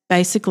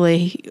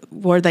basically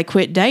where they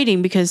quit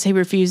dating because he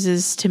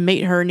refuses to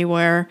meet her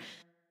anywhere.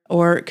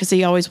 Or because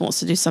he always wants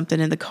to do something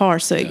in the car.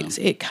 So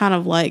it kind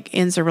of like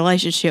ends the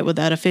relationship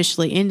without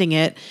officially ending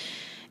it.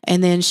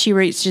 And then she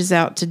reaches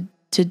out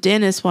to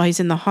Dennis while he's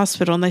in the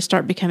hospital, and they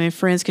start becoming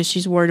friends because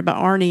she's worried about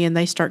Arnie, and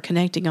they start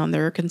connecting on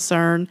their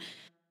concern.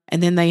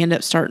 And then they end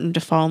up starting to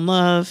fall in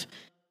love.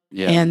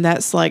 Yeah. And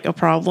that's like a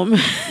problem.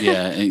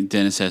 Yeah. And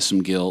Dennis has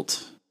some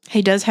guilt.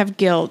 He does have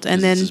guilt.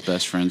 And then his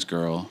best friend's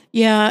girl.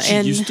 Yeah. She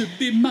used to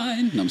be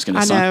mine. No, I'm just going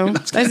to say. I know.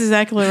 That's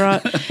exactly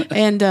right.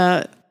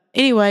 And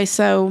anyway,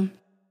 so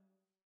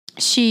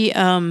she,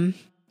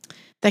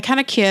 they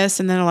kind of kiss,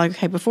 and then they're like,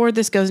 okay, before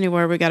this goes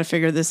anywhere, we got to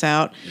figure this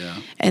out. Yeah.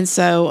 And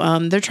so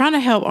they're trying to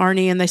help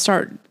Arnie, and they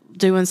start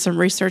doing some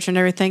research and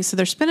everything. So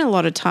they're spending a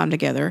lot of time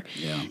together.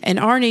 Yeah. And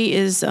Arnie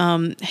is,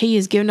 he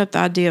has given up the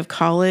idea of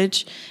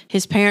college.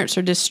 His parents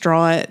are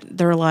distraught.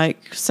 They're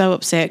like so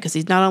upset because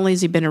he's not only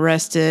has he been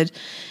arrested,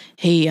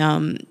 he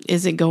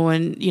isn't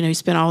going, he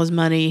spent all his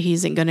money. He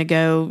isn't going to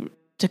go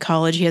to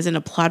college. He hasn't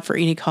applied for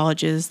any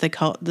colleges. They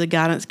call the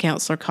guidance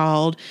counselor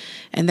called,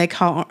 and they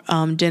call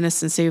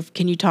Dennis and see if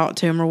can you talk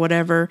to him or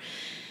whatever.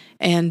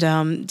 And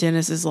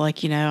Dennis is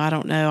like, I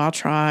don't know, I'll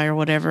try or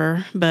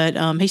whatever. But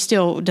he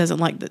still doesn't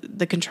like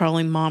the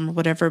controlling mom or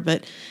whatever.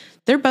 But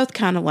they're both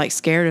kind of like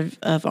scared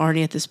of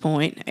Arnie at this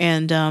point.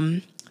 And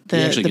he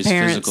actually gets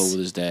parents, physical with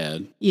his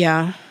dad.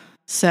 Yeah.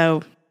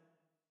 So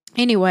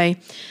anyway,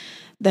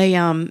 they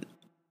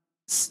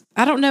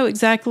I don't know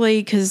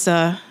exactly because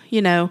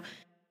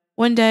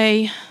one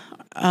day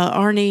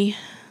Arnie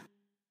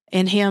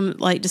and him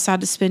like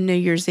decide to spend New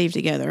Year's Eve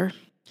together.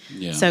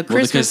 Yeah. So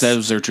Christmas, because that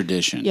was their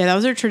tradition. Yeah, that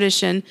was their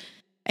tradition.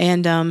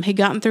 And he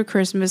gotten through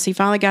Christmas. He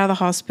finally got out of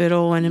the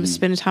hospital and was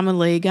spending time with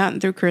Lee, gotten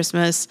through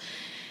Christmas.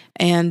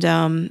 And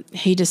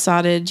he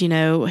decided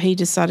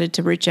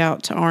to reach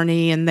out to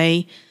Arnie, and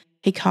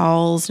he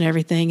calls and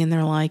everything, and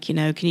they're like,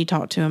 can you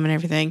talk to him and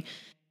everything?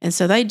 And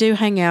so they do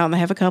hang out and they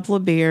have a couple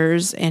of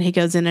beers, and he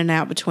goes in and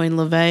out between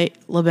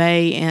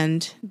LeBay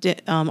and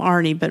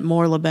Arnie, but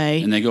more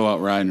LeBay. And they go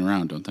out riding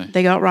around, don't they?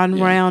 They go out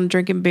riding around,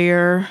 drinking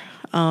beer.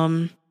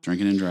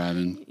 Drinking and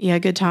driving. Yeah,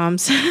 good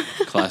times.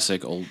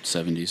 Classic old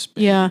 70s.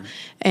 Beer. Yeah.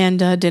 And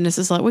Dennis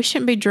is like, we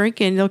shouldn't be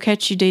drinking. They'll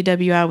catch you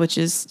DWI, which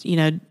is,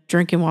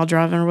 drinking while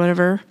driving or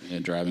whatever. Yeah,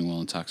 driving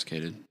while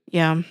intoxicated.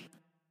 Yeah.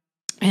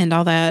 And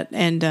all that.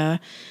 And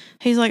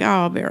he's like, oh,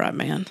 I'll be all right,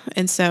 man.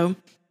 And so,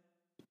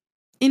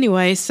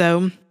 anyway,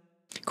 of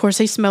course,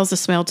 he smells the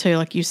smell too,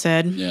 like you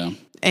said. Yeah.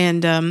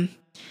 And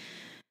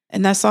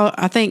that's all,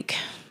 I think.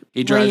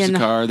 He drives the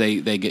car.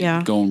 They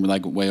get going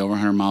like way over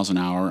 100 miles an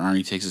hour.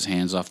 Arnie takes his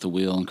hands off the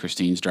wheel, and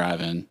Christine's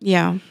driving.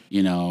 Yeah.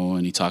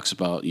 And he talks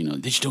about, they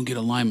just don't get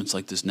alignments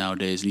like this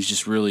nowadays. And he's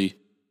just really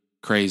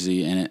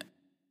crazy. And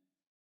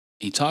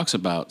he talks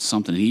about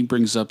something. He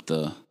brings up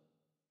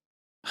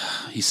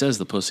he says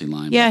the pussy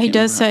line. Yeah, he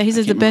does say, he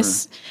says the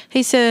best,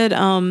 he said.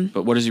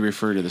 But what does he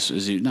refer to this?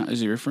 Is he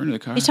referring to the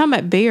car? He's talking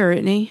about beer,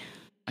 isn't he?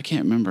 I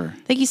can't remember. I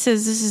think he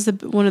says this is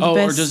one of the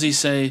best. Or does he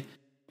say,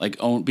 like,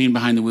 being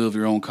behind the wheel of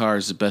your own car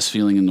is the best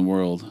feeling in the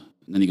world?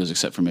 And then he goes,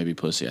 except for maybe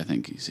pussy, I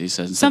think. He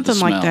says something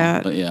like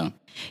that. But yeah.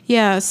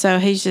 Yeah, so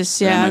he's just,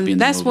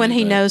 that's when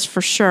he knows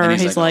for sure.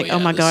 He's like, oh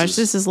my gosh,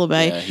 this is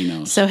LeBay. Yeah, he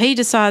knows. So he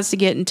decides to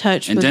get in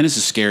touch with... And Dennis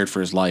is scared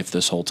for his life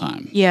this whole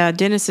time. Yeah,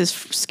 Dennis is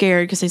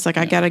scared because he's like,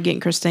 I got to get in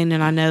Christine,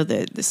 and I know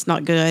that it's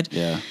not good.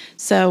 Yeah.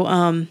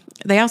 So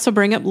they also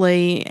bring up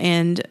Lee,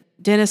 and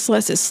Dennis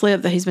lets it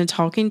slip that he's been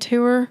talking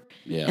to her.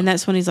 Yeah. And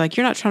that's when he's like,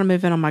 you're not trying to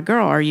move in on my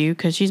girl, are you?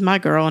 Because she's my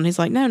girl. And he's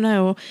like,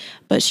 no.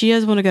 But she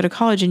does want to go to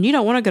college, and you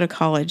don't want to go to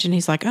college. And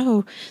he's like,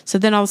 oh. So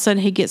then all of a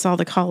sudden he gets all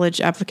the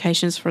college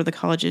applications for the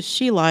colleges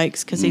she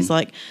likes because he's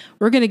like,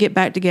 we're going to get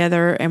back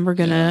together and we're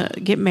going to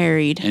get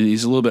married. And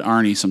he's a little bit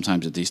Arnie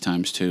sometimes at these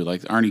times too.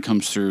 Like Arnie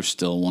comes through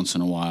still once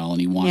in a while,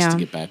 and he wants to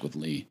get back with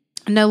Lee.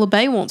 No,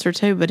 LeBay wants her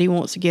too, but he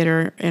wants to get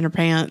her in her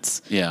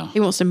pants. Yeah. He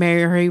wants to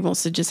marry her. He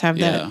wants to just have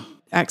that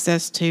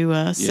access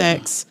to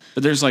sex.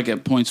 But there's like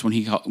at points when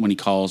he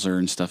calls her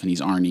and stuff, and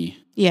he's Arnie.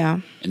 Yeah.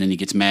 And then he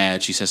gets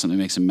mad. She says something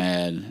that makes him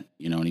mad,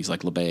 and he's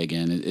like LeBay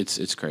again.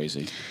 It's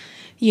crazy.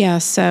 Yeah.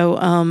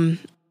 So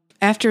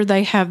after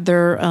they have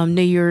their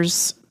New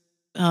Year's,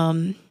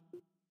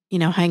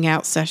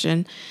 hangout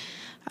session,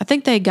 I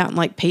think they had gotten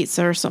like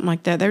pizza or something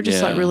like that. They're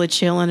just like really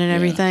chilling and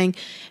everything.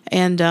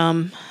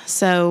 And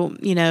so,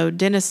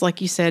 Dennis,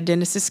 like you said,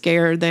 Dennis is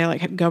scared. They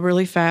like go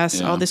really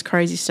fast, all this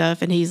crazy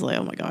stuff. And he's like,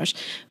 oh my gosh.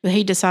 But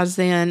he decides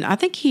then, I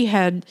think he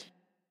had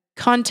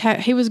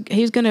contact.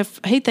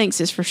 He thinks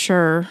it's for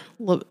sure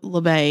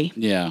LeBay.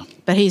 Yeah.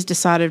 But he's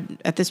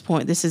decided at this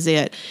point, this is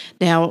it.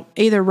 Now,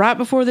 either right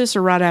before this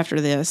or right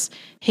after this,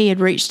 he had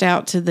reached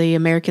out to the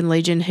American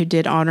Legion who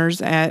did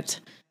honors at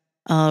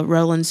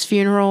Roland's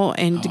funeral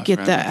and to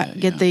get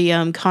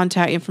the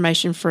contact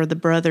information for the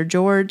brother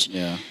George.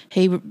 Yeah.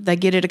 They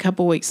get it a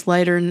couple weeks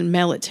later and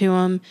mail it to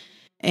him,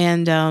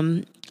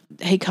 and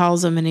he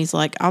calls him and he's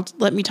like,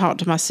 let me talk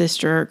to my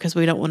sister because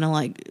we don't want to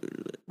like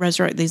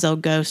resurrect these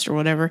old ghosts or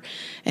whatever.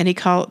 And he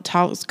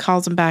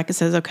calls him back and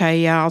says, okay,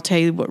 yeah, I'll tell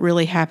you what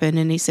really happened.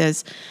 And he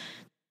says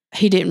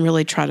he didn't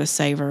really try to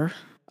save her,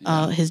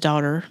 his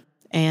daughter,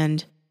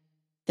 and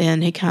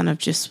then he kind of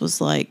just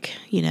was like,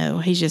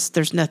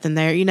 there's nothing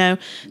there,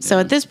 So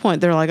at this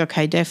point, they're like,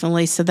 okay,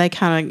 definitely. So they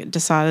kind of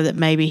decided that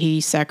maybe he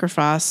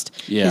sacrificed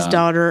his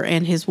daughter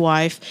and his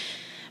wife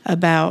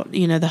about,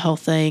 the whole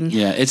thing.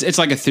 Yeah, it's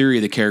like a theory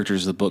the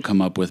characters of the book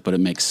come up with, but it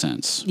makes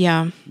sense.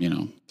 Yeah.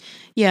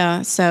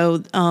 Yeah, so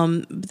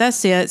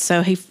that's it.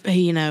 So he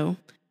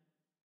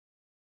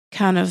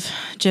kind of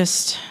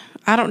just,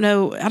 I don't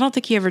know. I don't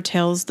think he ever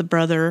tells the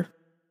brother.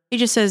 He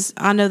just says,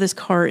 I know this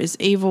car is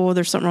evil.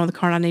 There's something wrong with the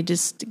car. And I need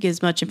to get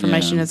as much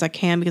information as I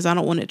can because I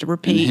don't want it to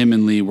repeat. And him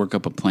and Lee work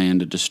up a plan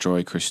to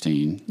destroy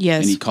Christine.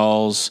 Yes. And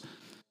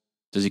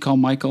does he call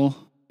Michael?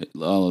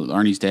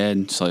 Arnie's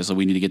dad. So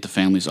we need to get the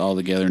families all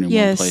together in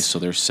one place so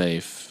they're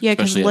safe. Yeah,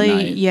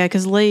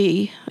 because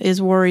Lee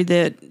is worried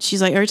that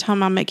she's like, every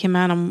time I make him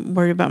out, I'm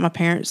worried about my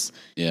parents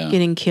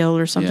getting killed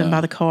or something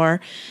by the car.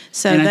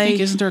 So and I think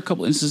isn't there a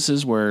couple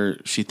instances where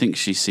she thinks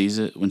she sees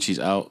it when she's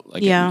out?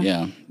 Like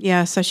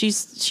yeah. So she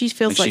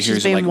feels like she she's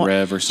hears being it like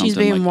rev or something. She's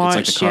being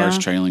watched. It's like the car's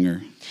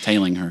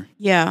tailing her.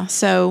 Yeah.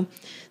 So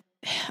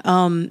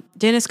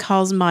Dennis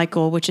calls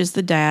Michael, which is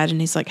the dad, and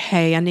he's like,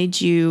 "Hey, I need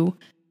you."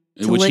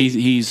 Which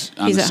he's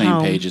on the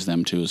same page as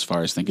them too, as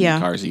far as thinking the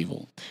car's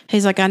evil.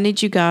 He's like, I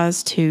need you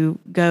guys to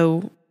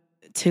go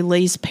to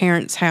Lee's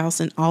parents' house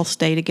and all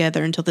stay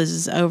together until this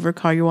is over.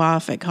 Call your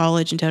wife at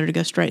college and tell her to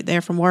go straight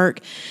there from work.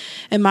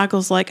 And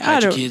Michael's like,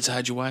 hide your kids,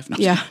 hide your wife. No.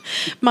 Yeah.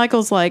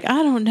 Michael's like,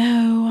 I don't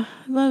know,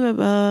 blah, blah,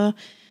 blah.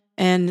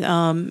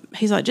 And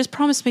he's like, just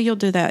promise me you'll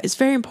do that. It's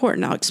very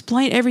important. I'll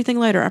explain everything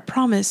later. I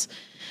promise.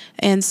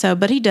 And so,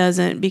 but he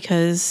doesn't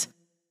because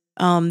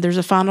there's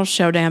a final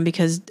showdown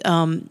because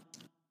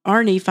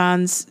Arnie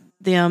finds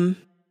them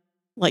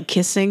like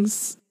kissing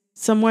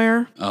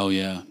somewhere. Oh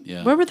yeah.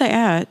 Where were they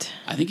at?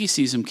 I think he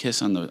sees them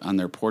kiss on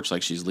their porch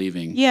like she's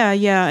leaving. Yeah,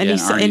 and he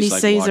sees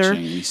her.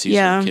 And he sees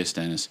her kiss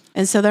Dennis.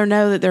 And so they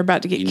know that they're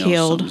about to get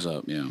killed. Something's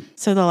up, yeah.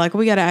 So they're like,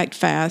 we got to act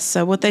fast.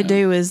 So what they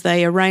do is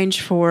they arrange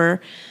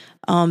for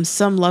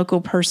some local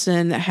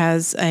person that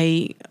has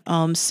a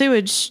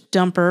sewage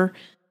dumper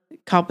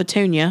called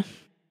Petunia.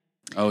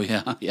 Oh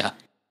yeah.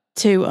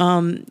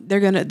 To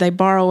they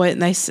borrow it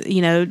and they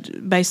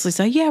basically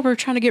say, yeah, we're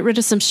trying to get rid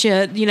of some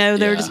shit,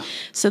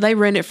 so they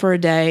rent it for a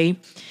day,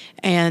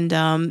 and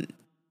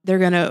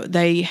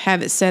they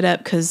have it set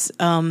up because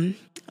Darnell's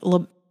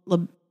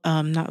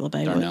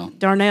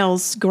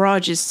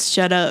garage is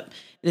shut up and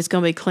it's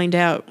going to be cleaned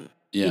out,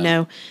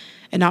 and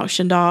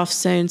auctioned off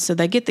soon. So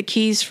they get the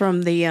keys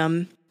from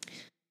the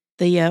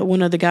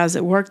one of the guys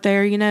that worked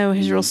there,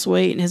 he's real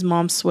sweet and his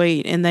mom's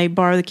sweet, and they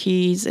borrow the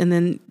keys and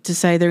then to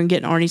say they're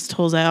getting Arnie's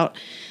tools out.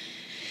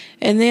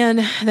 And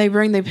then they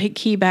bring the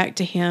key back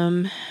to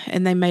him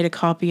and they made a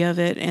copy of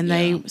it and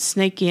they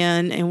sneak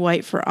in and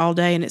wait for all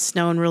day, and it's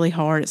snowing really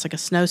hard. It's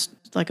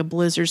like a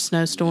blizzard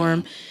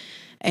snowstorm,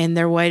 and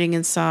they're waiting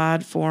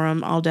inside for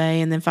him all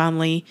day. And then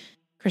finally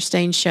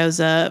Christine shows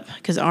up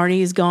because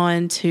Arnie is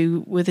gone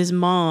with his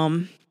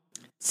mom.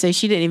 See,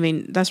 she didn't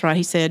even, that's right.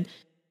 He said,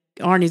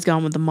 Arnie's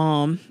gone with the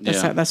mom.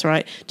 That's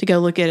right. To go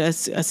look at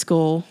a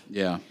school.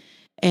 Yeah.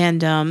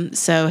 And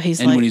so he's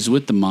and when he's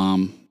with the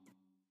mom,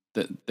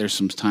 there's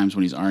some times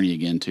when he's Arnie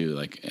again too,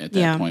 like at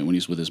that point when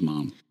he's with his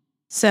mom.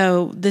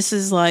 So this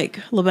is like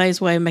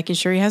LeBay's way of making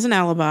sure he has an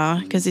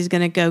alibi because he's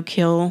going to go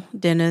kill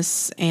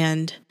Dennis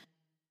and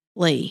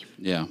Lee.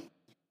 Yeah.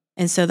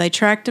 And so they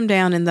tracked him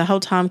down, and the whole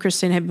time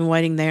Christine had been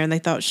waiting there, and they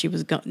thought she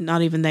was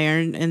not even there,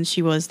 and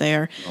she was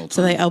there.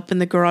 So they open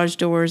the garage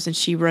doors, and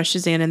she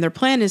rushes in, and their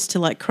plan is to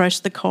like crush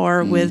the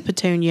car with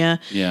Petunia,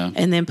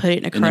 and then put it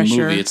in a crusher. In the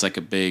movie, it's like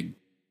a big,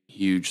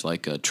 huge,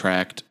 like a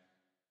tracked,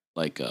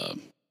 like a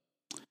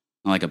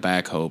not like a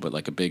backhoe, but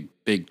like a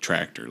big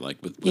tractor,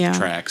 like with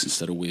tracks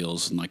instead of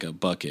wheels, and like a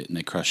bucket, and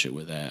they crush it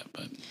with that.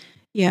 But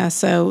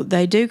so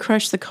they do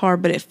crush the car,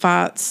 but it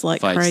fights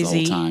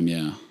crazy the whole time.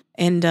 Yeah.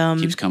 And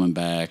keeps coming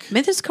back.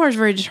 Man, this car is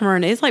very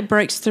determined. It's like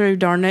breaks through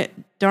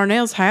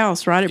Darnell's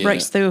house, right? It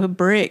breaks through a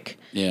brick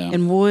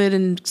and wood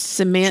and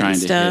cement and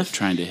stuff.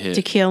 Trying to hit.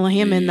 To kill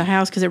him in the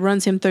house because it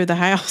runs him through the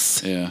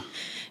house. Yeah.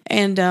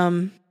 And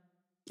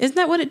isn't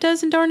that what it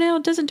does in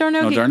Darnell? Doesn't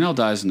Darnell Darnell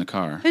dies in the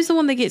car. Who's the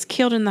one that gets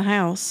killed in the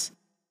house?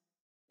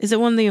 Is it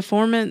one of the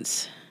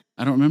informants?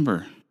 I don't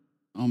remember.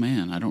 Oh,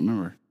 man, I don't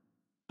remember.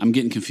 I'm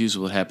getting confused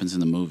with what happens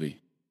in the movie.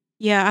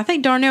 Yeah, I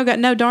think Darnell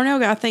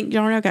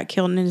got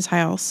killed in his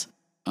house.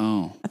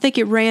 Oh. I think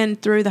it ran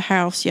through the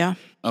house, yeah.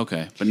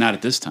 Okay, but not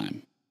at this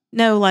time.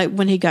 No, like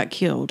when he got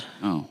killed.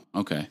 Oh,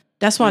 okay.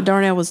 That's why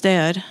Darnell was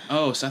dead.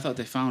 Oh, so I thought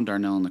they found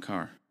Darnell in the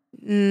car.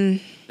 They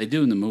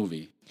do in the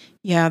movie.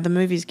 Yeah, the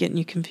movie's getting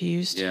you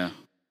confused. Yeah.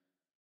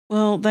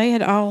 Well,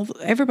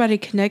 everybody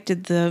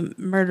connected the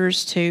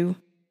murders to,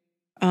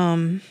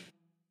 was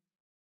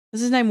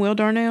his name Will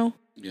Darnell?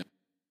 Yeah.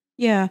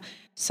 Yeah.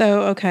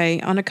 So, okay,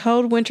 on a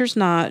cold winter's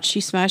night,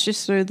 she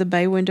smashes through the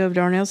bay window of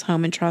Darnell's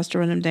home and tries to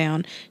run him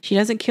down. She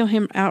doesn't kill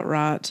him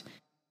outright.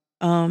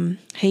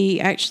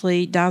 He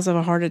actually dies of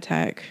a heart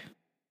attack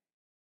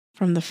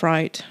from the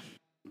fright.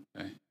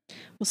 Okay.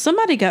 Well,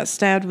 somebody got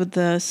stabbed with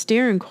the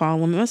steering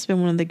column. It must have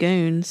been one of the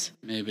goons.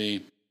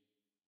 Maybe.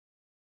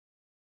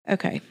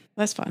 Okay,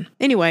 that's fine.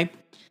 Anyway,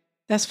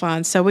 that's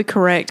fine. So we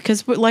correct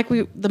because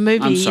the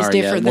movie is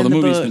different than the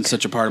movie's book. been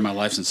such a part of my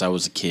life since I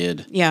was a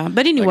kid. Yeah,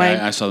 but anyway,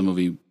 I saw the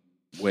movie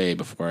way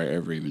before I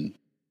ever even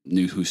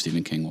knew who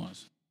Stephen King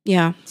was.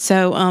 Yeah.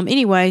 So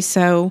anyway,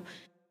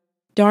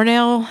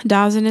 Darnell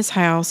dies in his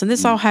house, and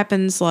this all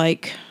happens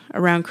like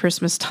around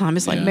Christmas time.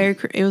 It's like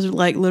it was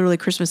like literally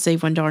Christmas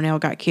Eve when Darnell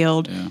got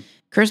killed. Yeah.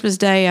 Christmas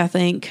Day, I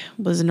think,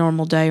 was a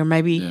normal day, or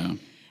maybe. Yeah.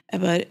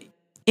 But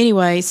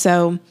anyway,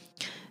 so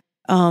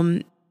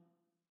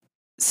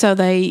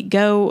they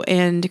go,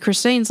 and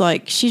Christine's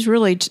like, she's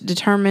really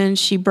determined.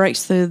 She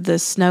breaks through the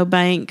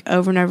snowbank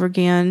over and over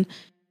again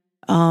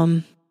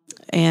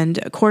And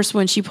of course,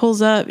 when she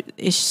pulls up,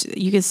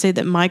 you can see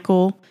that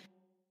Michael,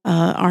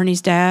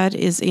 Arnie's dad,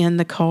 is in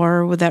the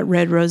car with that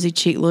red rosy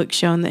cheek look,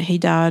 showing that he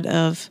died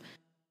of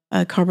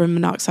carbon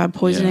monoxide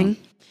poisoning.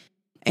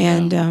 Yeah.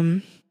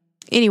 And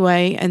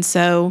anyway, and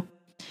so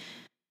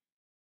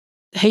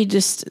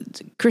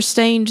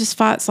Christine just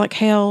fights like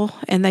hell,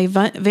 and they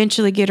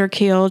eventually get her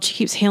killed. She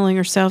keeps healing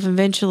herself.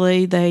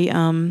 Eventually, they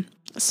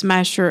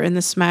smash her in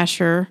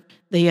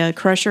the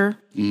crusher.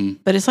 Mm.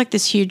 But it's like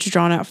this huge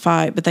drawn out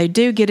fight, but they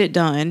do get it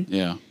done.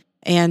 Yeah.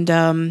 And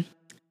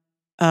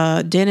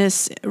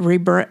Dennis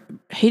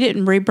he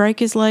didn't re-break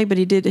his leg, but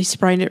he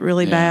sprained it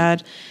really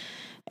bad.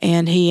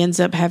 And he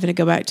ends up having to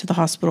go back to the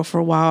hospital for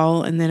a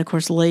while. And then, of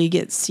course, Lee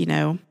gets,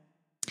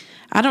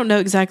 I don't know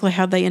exactly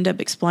how they end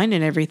up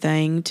explaining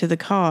everything to the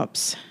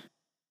cops.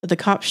 But the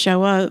cops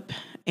show up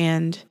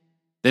and...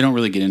 They don't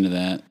really get into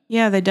that.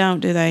 Yeah, they don't,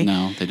 do they?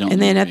 No, they don't.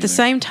 And then at the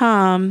same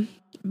time,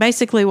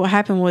 basically what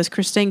happened was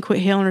Christine quit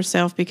healing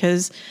herself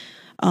because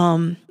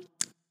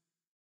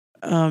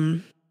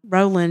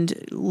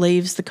Roland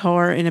leaves the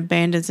car and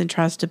abandons and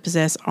tries to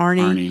possess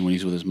Arnie when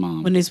he's with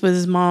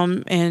his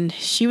mom. And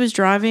she was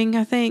driving,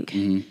 I think.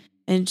 Mm-hmm.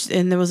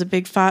 And there was a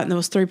big fight, and there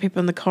was 3 people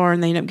in the car,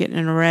 and they ended up getting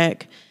in a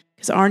wreck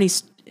because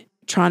Arnie's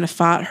trying to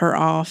fight her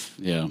off.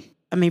 Yeah.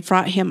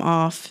 Fight him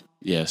off.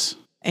 Yes.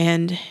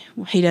 And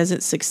he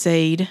doesn't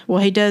succeed.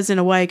 Well, he does in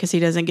a way because he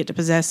doesn't get to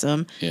possess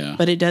him. Yeah.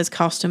 But it does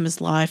cost him his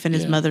life and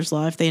his mother's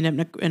life. They end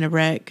up in a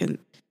wreck and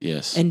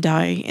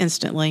die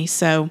instantly.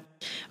 So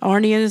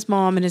Arnie and his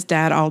mom and his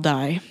dad all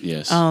die.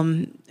 Yes.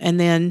 And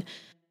then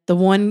the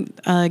one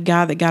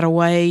guy that got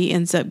away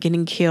ends up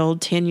getting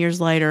killed 10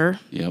 years later.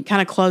 Yep.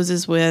 Kind of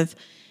closes with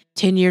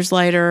 10 years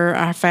later,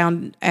 I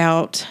found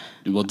out.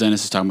 Well,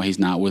 Dennis is talking about he's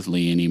not with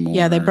Lee anymore.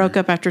 Yeah, they broke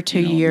up after 2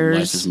 years.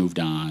 Life has moved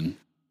on.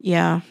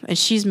 Yeah, and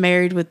she's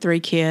married with 3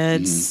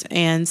 kids,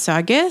 and so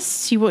I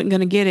guess she wasn't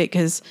going to get it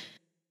because,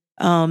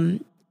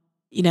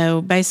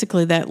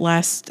 basically that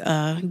last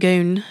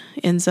goon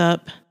ends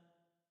up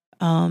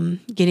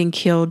getting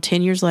killed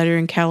 10 years later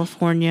in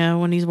California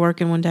when he's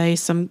working one day.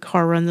 Some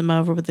car runs him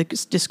over with the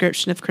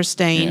description of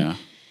Christine. Yeah.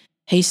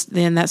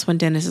 Then that's when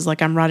Dennis is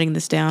like, I'm writing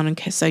this down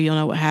so you'll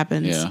know what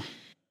happens. Yeah.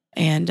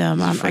 And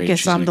I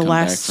guess I'm the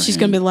last. She's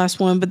going to be the last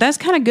one, but that's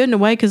kind of good in a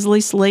way because at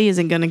least Lee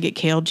isn't going to get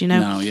killed,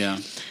 No, yeah.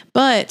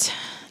 But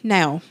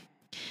now,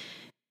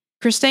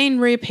 Christine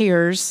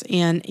reappears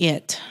in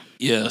It.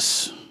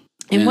 Yes.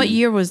 And what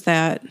year was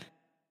that?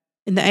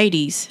 In the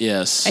 80s?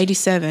 Yes.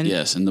 87.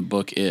 Yes, in the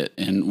book It.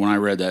 And when I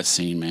read that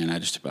scene, man, I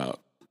just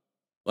about...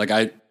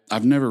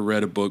 I've never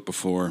read a book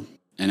before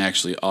and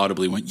actually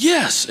audibly went,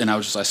 yes! And I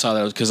saw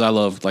that because I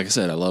love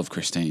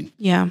Christine.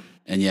 Yeah.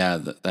 And yeah,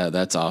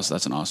 that's awesome.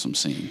 That's an awesome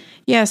scene.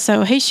 Yeah,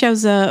 so he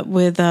shows up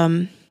with,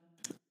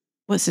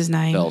 what's his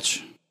name?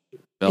 Belch.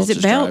 Is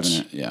it Belch?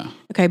 Driving it, yeah.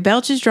 Okay,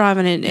 Belch is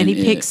driving it, and he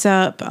picks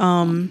up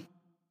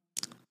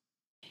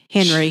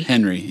Henry.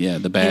 Henry, yeah,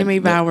 Henry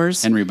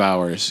Bowers. Henry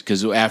Bowers,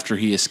 because after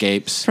he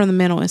escapes from the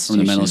mental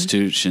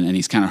institution, and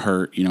he's kind of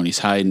hurt, and he's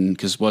hiding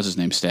because what's his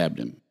name stabbed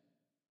him.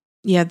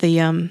 Yeah,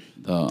 the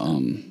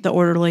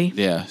orderly.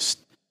 Yeah,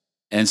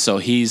 and so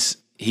he's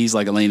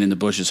like laying in the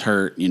bushes,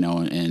 hurt,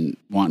 and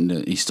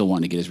he's still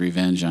wanting to get his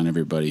revenge on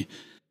everybody,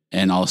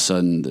 and all of a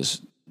sudden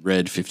this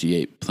red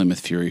 '58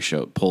 Plymouth Fury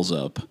pulls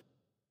up.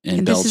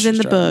 And this is in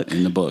the book.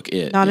 In the book,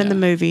 It. Not in the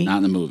movie. Not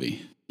in the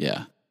movie,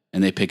 yeah.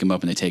 And they pick him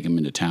up and they take him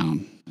into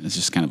town. It's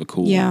just kind of a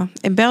cool... Yeah,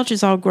 and Belch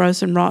is all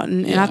gross and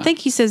rotten. And I think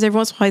he says every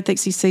once in a while he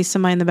thinks he sees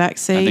somebody in the back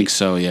seat. I think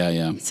so,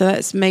 yeah. So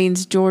that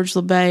means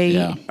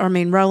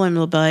Roland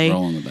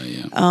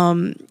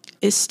LeBay,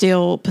 is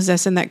still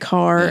possessing that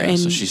car. Yeah, and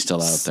so she's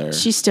still out there.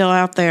 She's still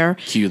out there.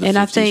 Cue the and 50s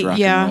I think, rock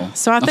and roll.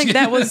 So I think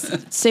that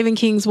was Stephen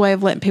King's way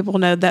of letting people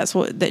know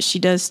that she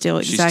does still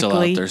exactly. She's still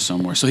out there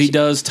somewhere. So he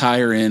does tie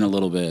her in a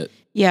little bit.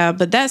 Yeah,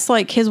 but that's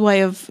like his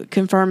way of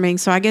confirming.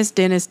 So I guess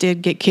Dennis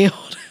did get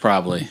killed.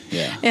 Probably,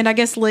 yeah. And I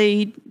guess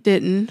Lee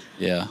didn't.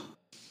 Yeah.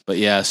 But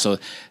yeah, so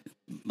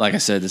like I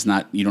said, it's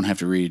not, you don't have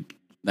to read,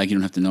 you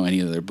don't have to know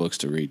any of their books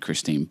to read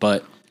Christine.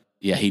 But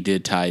yeah, he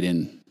did tie it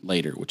in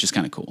later, which is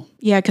kind of cool.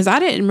 Yeah, because I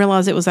didn't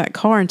realize it was that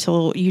car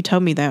until you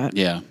told me that.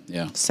 Yeah.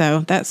 So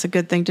that's a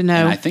good thing to know.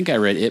 And I think I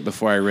read It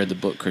before I read the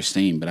book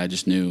Christine, but I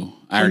just knew,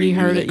 I already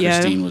knew that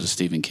Christine was a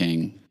Stephen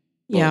King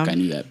book. Yeah. I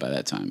knew that by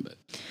that time, but...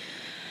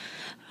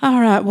 All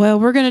right. Well,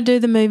 we're going to do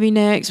the movie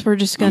next. We're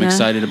just going to... I'm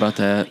excited about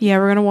that. Yeah,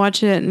 we're going to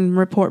watch it and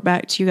report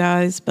back to you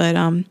guys. But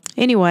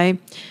anyway,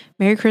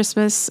 Merry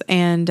Christmas,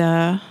 and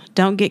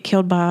don't get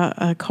killed by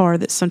a car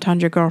that's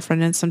sometimes your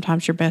girlfriend and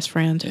sometimes your best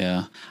friend.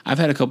 Yeah. I've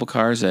had a couple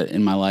cars that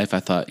in my life I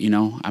thought,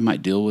 I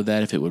might deal with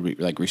that if it would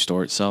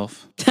restore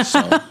itself.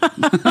 So.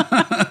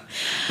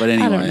 But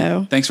anyway, I don't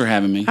know. Thanks for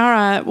having me. All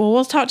right. Well,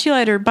 we'll talk to you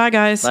later. Bye,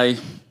 guys. Bye.